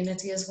human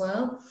community as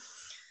well.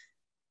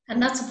 And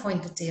that's a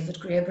point that David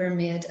Graeber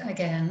made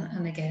again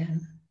and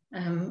again,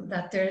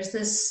 that there's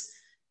this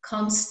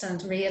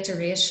constant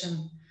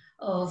reiteration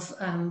of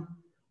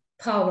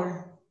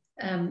power.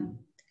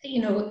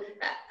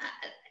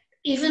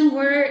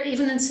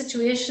 Even in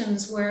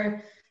situations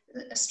where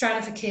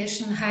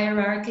stratification,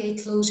 hierarchy,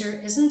 closure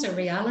isn't a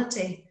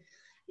reality,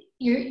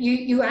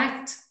 you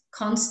act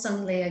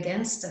constantly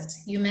against it.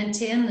 You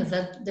maintain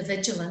the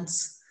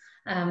vigilance,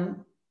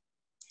 and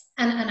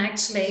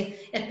actually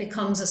it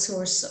becomes a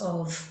source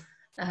of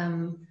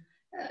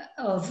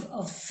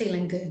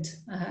feeling good,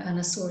 and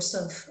a source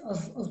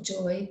of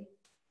joy.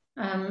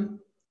 And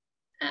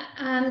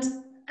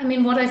I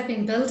mean, what I've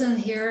been building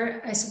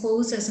here, I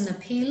suppose, is an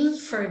appeal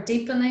for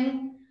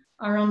deepening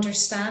our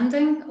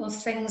understanding of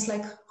things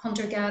like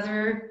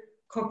hunter-gatherer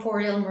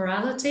corporeal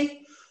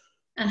morality,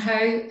 and how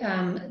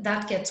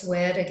that gets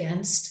weighed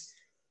against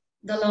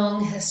the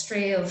long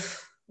history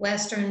of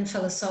Western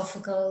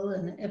philosophical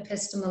and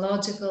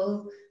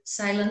epistemological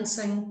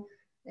silencing,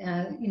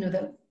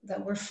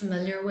 that we're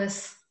familiar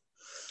with.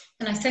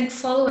 And I think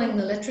following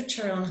the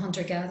literature on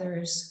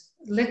hunter-gatherers,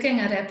 looking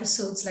at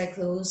episodes like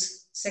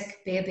those sick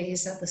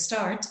babies at the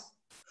start,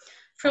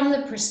 from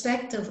the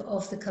perspective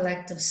of the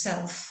collective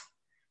self,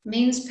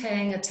 means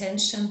paying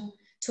attention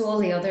to all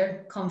the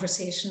other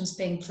conversations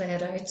being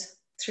played out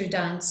through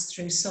dance,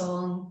 through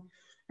song,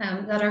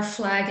 that are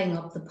flagging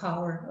up the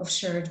power of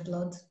shared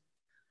blood,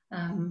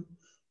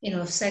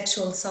 of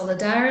sexual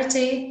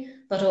solidarity,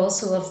 but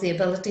also of the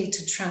ability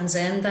to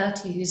transcend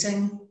that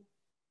using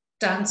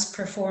dance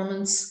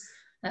performance.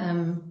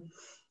 And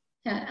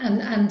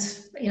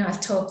you know,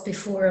 I've talked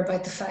before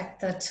about the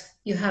fact that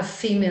you have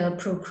female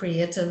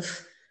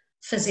procreative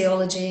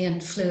physiology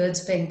and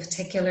fluids being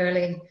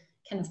particularly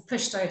kind of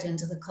pushed out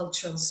into the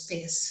cultural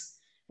space.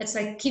 It's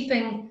like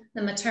keeping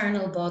the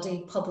maternal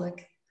body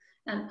public.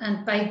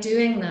 And by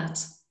doing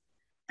that,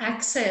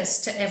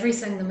 access to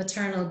everything the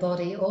maternal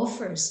body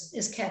offers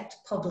is kept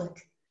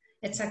public.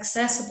 It's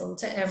accessible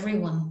to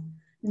everyone.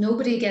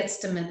 Nobody gets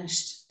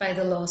diminished by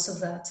the loss of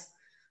that.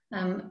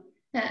 And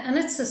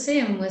it's the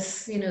same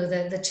with, you know,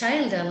 the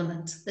child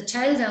element. The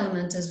child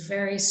element is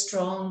very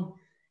strong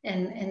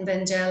in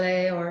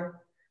Benjele or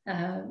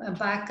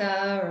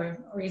Baka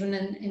or even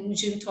in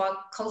Juntois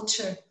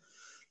culture.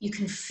 You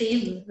can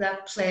feel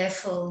that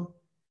playful,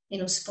 you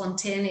know,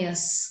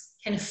 spontaneous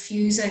kind of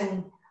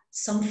fusing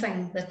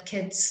something that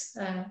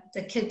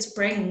kids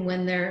bring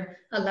when they're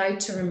allowed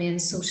to remain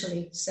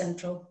socially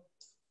central.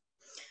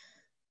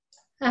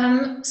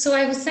 So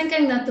I was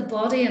thinking that the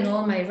body in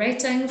all my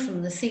writing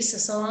from the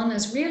thesis on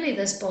is really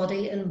this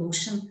body in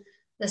motion,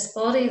 this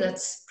body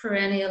that's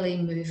perennially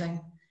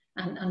moving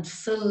and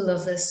full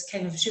of this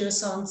kind of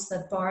jouissance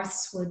that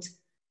Barthes would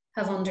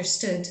have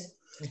understood.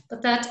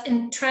 But that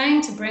in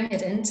trying to bring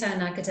it into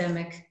an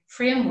academic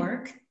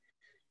framework,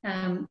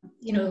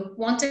 you know,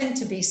 wanting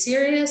to be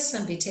serious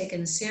and be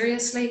taken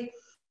seriously,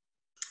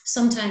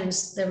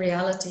 sometimes the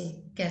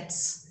reality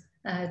gets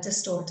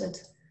distorted.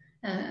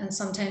 And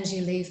sometimes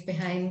you leave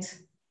behind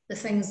the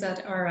things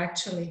that are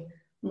actually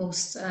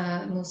most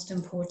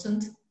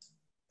important.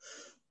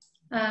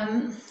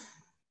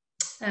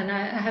 And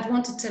I had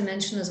wanted to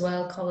mention as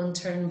well Colin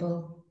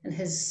Turnbull and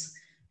his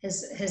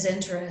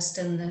interest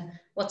in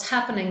what's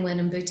happening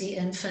when Mbuti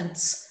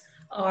infants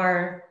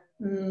are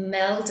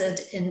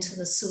melded into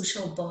the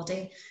social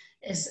body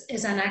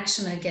is an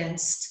action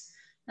against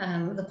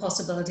the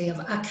possibility of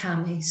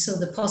akami, so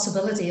the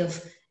possibility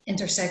of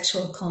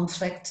intersexual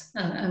conflict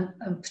and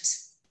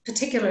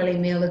particularly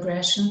male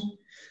aggression,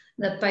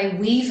 that by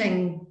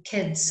weaving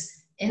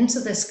kids into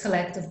this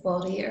collective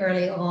body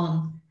early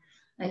on,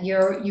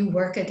 you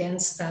work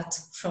against that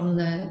from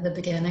the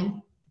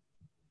beginning.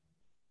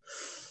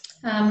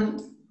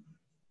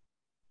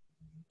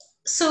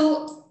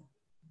 So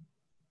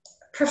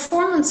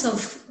performance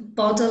of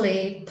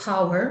bodily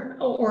power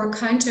or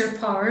counter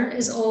power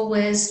is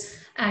always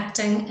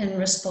acting in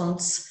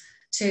response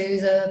to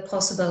the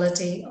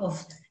possibility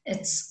of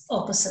its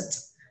opposite.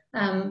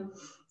 And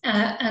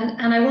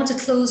I want to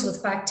close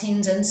with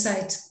Bakhteen's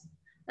insight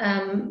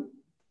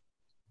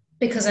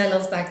because I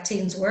love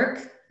Bakhteen's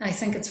work. I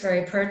think it's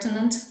very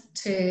pertinent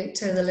to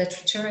the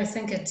literature. I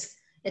think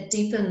it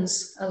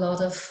deepens a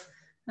lot of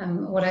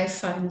what I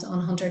found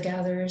on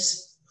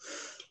hunter-gatherers.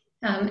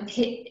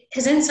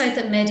 His insight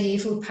that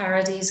medieval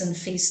parodies and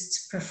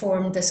feasts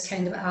performed this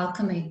kind of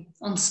alchemy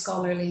on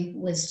scholarly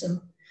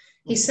wisdom.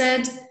 He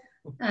said,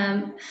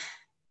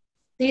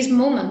 these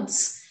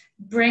moments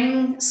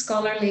bring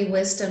scholarly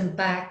wisdom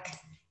back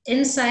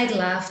inside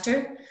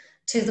laughter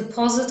to the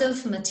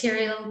positive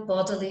material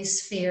bodily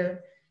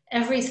sphere.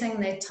 Everything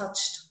they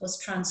touched was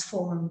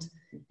transformed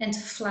into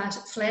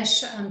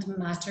flesh and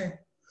matter,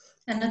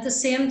 and at the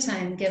same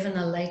time given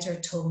a lighter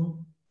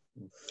tone.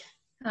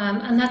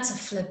 And that's a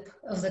flip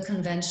of the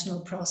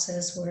conventional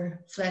process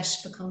where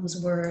flesh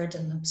becomes word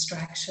and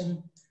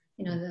abstraction.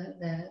 You know,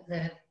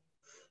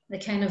 the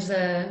kind of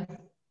the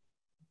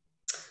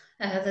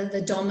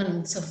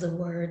dominance of the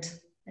word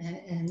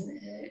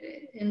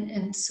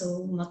in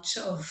so much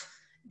of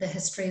the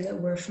history that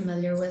we're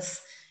familiar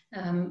with.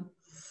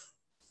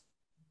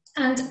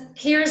 And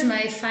here's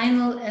my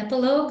final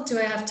epilogue. Do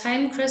I have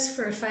time, Chris,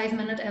 for a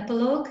 5-minute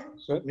epilogue?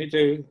 Certainly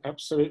do,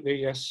 absolutely,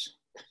 yes.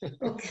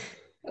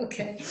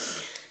 Okay.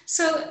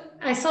 So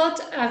I thought,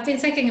 I've been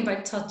thinking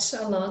about touch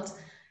a lot,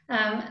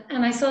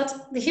 and I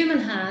thought the human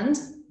hand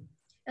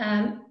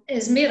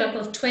is made up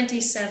of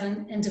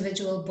 27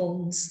 individual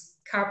bones,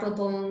 carpal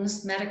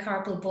bones,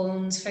 metacarpal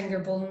bones, finger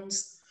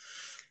bones,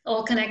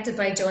 all connected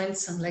by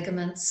joints and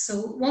ligaments.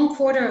 So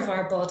 1/4 of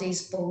our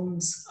body's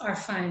bones are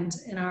found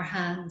in our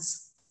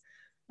hands.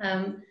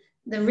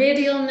 The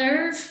radial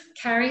nerve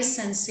carries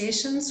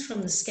sensations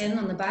from the skin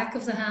on the back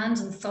of the hand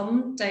and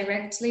thumb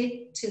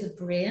directly to the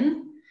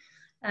brain.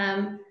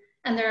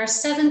 And there are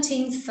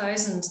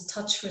 17,000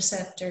 touch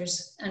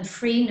receptors and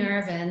free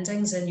nerve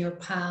endings in your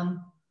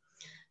palm.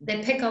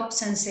 They pick up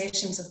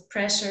sensations of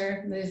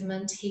pressure,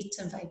 movement, heat,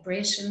 and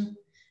vibration.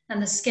 And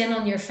the skin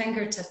on your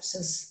fingertips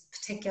is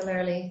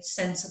particularly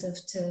sensitive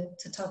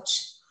to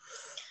touch.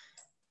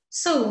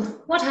 So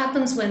what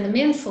happens when the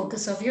main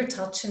focus of your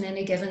touch in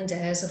any given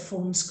day is a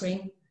phone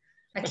screen,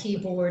 a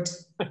keyboard,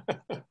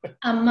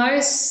 a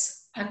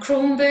mouse, a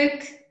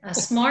Chromebook, a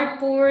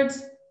smartboard?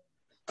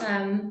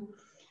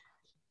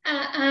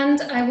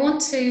 And I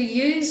want to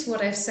use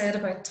what I've said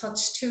about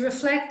touch to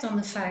reflect on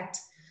the fact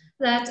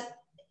that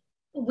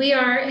we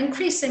are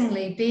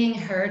increasingly being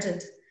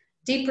herded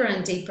deeper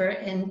and deeper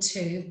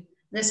into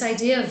this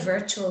idea of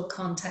virtual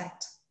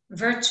contact,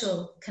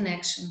 virtual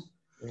connection.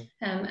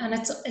 And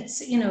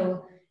it's you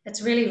know,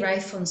 it's really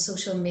rife on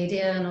social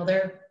media and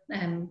other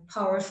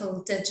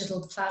powerful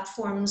digital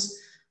platforms.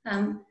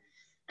 And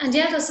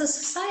yet as a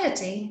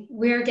society,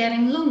 we're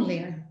getting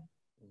lonelier.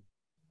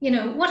 You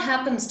know, what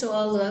happens to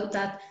all of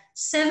that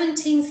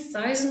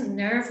 17,000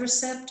 nerve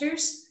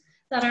receptors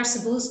that are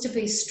supposed to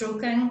be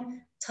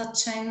stroking,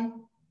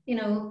 touching, you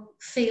know,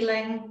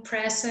 feeling,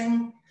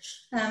 pressing,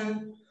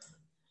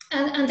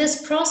 and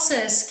this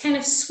process kind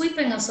of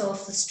sweeping us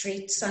off the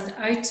streets and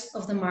out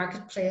of the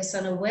marketplace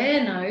and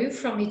away now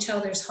from each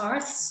other's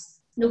hearths.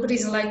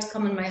 Nobody's allowed to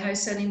come in my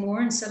house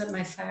anymore and sit at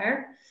my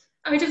fire,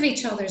 out of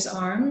each other's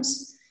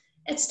arms.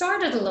 It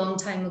started a long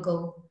time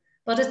ago,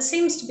 but it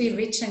seems to be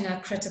reaching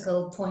a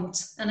critical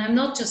point. And I'm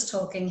not just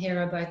talking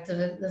here about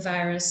the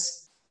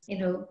virus. You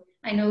know,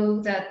 I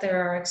know that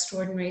there are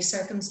extraordinary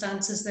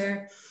circumstances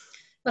there,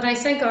 but I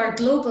think our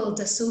global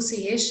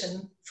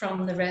dissociation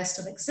from the rest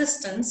of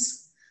existence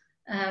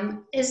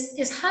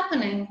is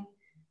happening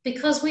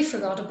because we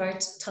forgot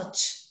about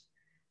touch.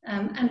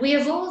 And we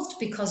evolved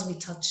because we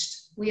touched.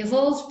 We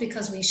evolved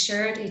because we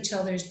shared each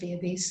other's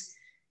babies,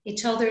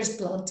 each other's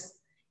blood,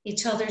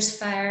 each other's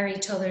fire,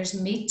 each other's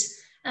meat.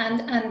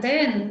 And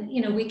then,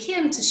 you know, we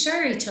came to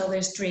share each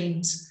other's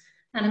dreams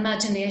and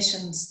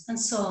imaginations and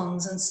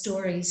songs and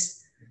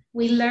stories.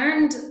 We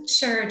learned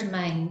shared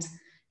mind.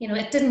 You know,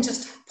 it didn't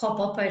just pop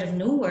up out of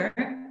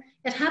nowhere.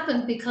 It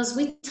happened because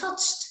we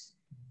touched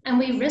and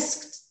we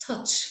risked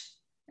touch.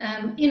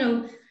 You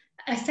know,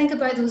 I think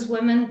about those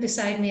women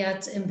beside me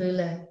at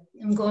Mbula,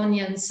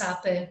 Mgonya and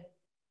Sape,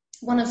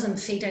 one of them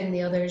feeding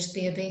the other's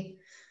baby,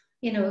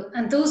 you know,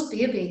 and those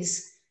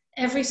babies,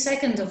 every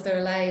second of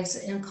their lives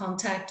in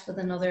contact with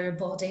another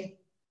body.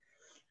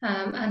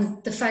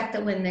 And the fact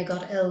that when they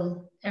got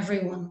ill,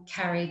 everyone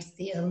carried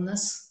the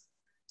illness.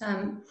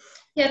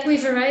 Yet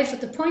we've arrived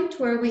at the point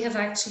where we have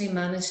actually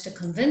managed to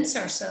convince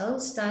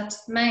ourselves that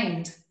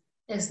mind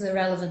is the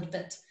relevant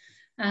bit,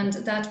 and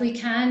that we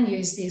can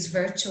use these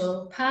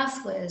virtual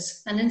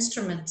pathways and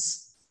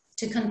instruments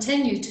to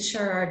continue to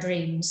share our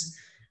dreams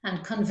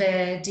and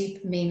convey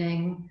deep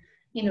meaning,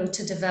 you know,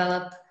 to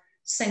develop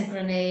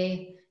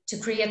synchrony, to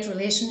create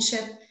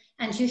relationship.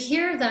 And you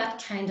hear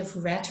that kind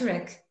of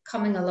rhetoric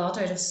coming a lot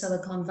out of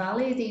Silicon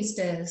Valley these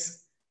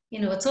days. You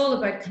know, it's all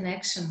about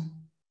connection.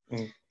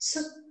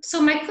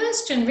 So my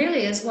question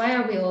really is, why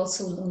are we all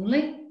so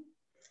lonely?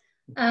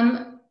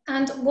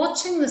 And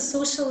watching The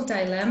Social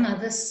Dilemma,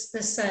 this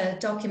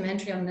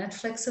documentary on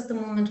Netflix at the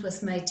moment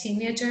with my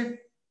teenager,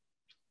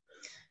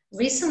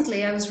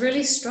 recently I was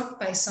really struck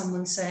by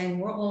someone saying,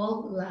 we're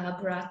all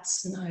lab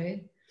rats now.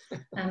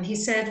 He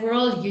said, we're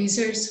all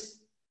users.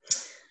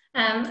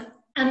 And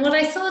what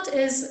I thought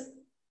is,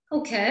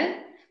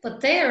 okay,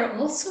 but they are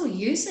also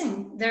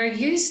using,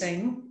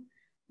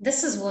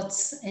 this is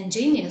what's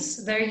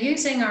ingenious, they're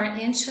using our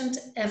ancient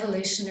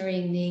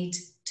evolutionary need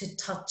to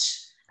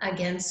touch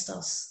against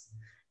us.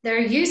 They're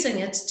using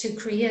it to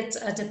create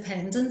a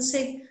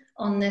dependency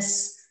on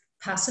this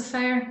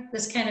pacifier,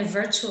 this kind of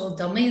virtual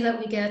dummy that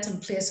we get in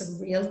place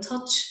of real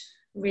touch,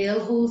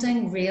 real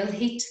holding, real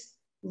heat,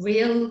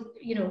 real,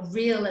 you know,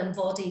 real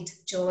embodied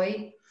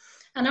joy.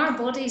 And our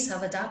bodies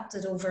have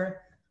adapted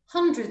over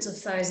hundreds of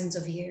thousands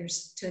of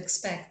years to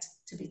expect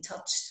to be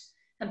touched.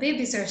 And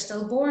babies are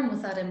still born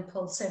with that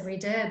impulse every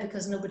day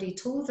because nobody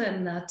told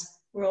them that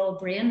we're all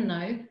brain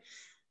now.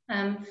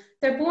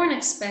 They're born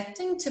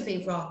expecting to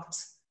be rocked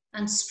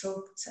and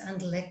stroked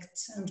and licked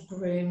and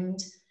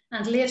groomed,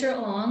 and later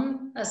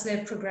on, as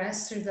they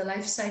progress through the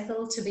life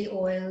cycle, to be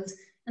oiled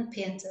and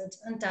painted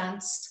and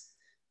danced.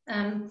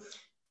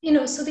 You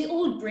know, so the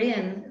old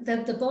brain,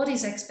 the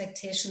body's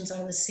expectations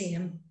are the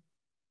same,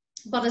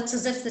 but it's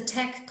as if the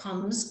tech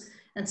comes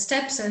and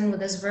steps in with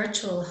this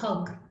virtual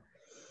hug,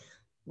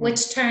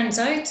 which turns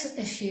out,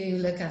 if you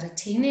look at a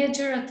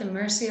teenager at the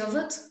mercy of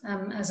it,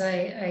 as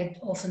I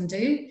often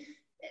do,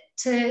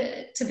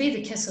 to be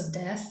the kiss of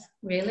death,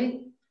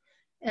 really.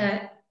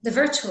 The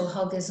virtual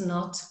hug is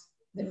not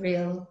the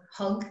real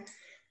hug.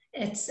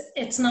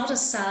 It's not a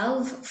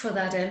salve for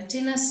that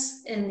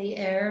emptiness in the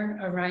air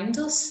around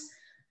us.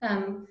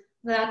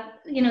 That,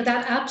 you know,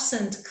 that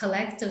absent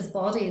collective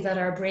body that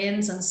our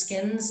brains and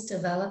skins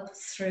develop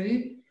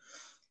through.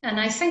 And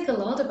I think a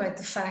lot about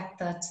the fact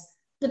that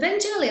the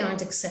Benjali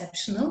aren't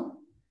exceptional.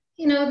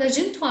 You know, the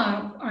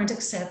Jintois aren't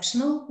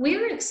exceptional.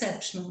 We're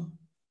exceptional.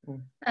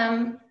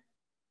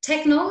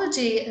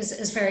 Technology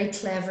is very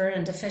clever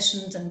and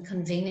efficient and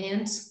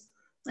convenient.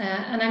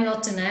 And I'm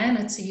not denying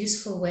it's a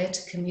useful way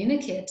to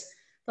communicate.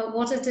 But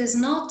what it is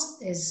not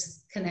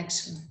is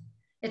connection.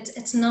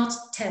 It's not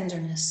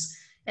tenderness.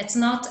 It's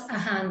not a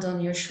hand on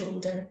your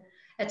shoulder.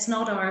 It's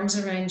not arms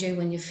around you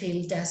when you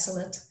feel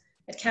desolate.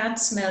 It can't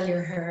smell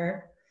your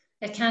hair.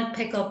 It can't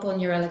pick up on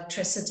your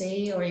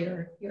electricity or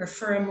your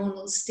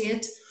pheromonal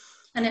state.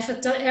 And if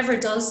it ever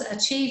does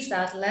achieve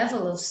that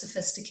level of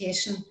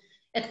sophistication,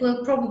 it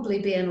will probably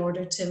be in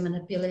order to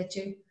manipulate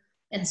you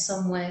in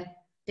some way,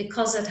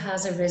 because it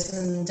has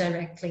arisen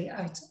directly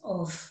out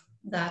of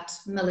that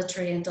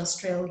military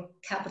industrial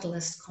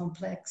capitalist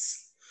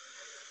complex.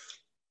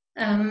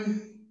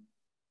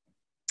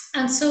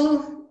 And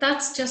so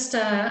that's just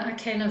a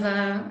kind of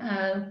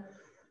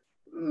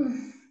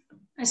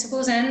I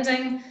suppose,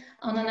 ending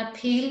on an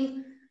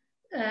appeal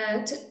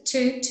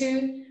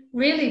to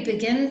really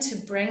begin to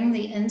bring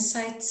the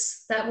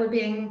insights that were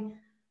being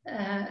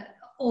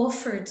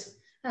offered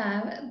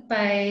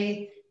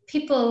by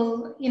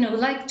people,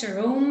 like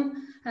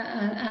Jerome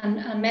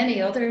and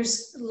many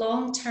others,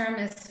 long-term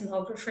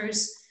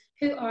ethnographers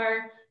who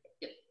are,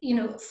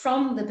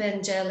 from the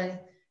Benjele,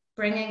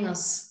 bringing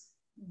us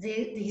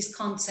these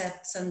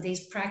concepts and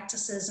these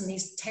practices and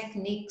these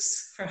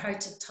techniques for how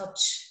to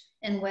touch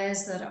in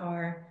ways that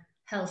are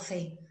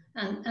healthy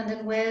and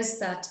in ways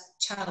that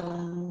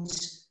challenge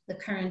the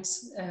current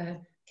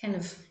kind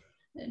of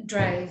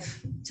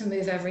drive to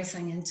move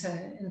everything into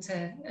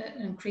an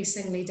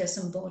increasingly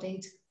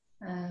disembodied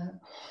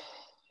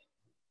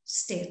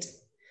state.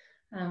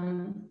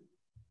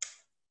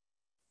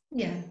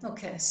 Yeah,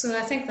 okay. So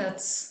I think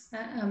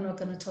I'm not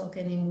going to talk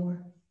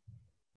anymore.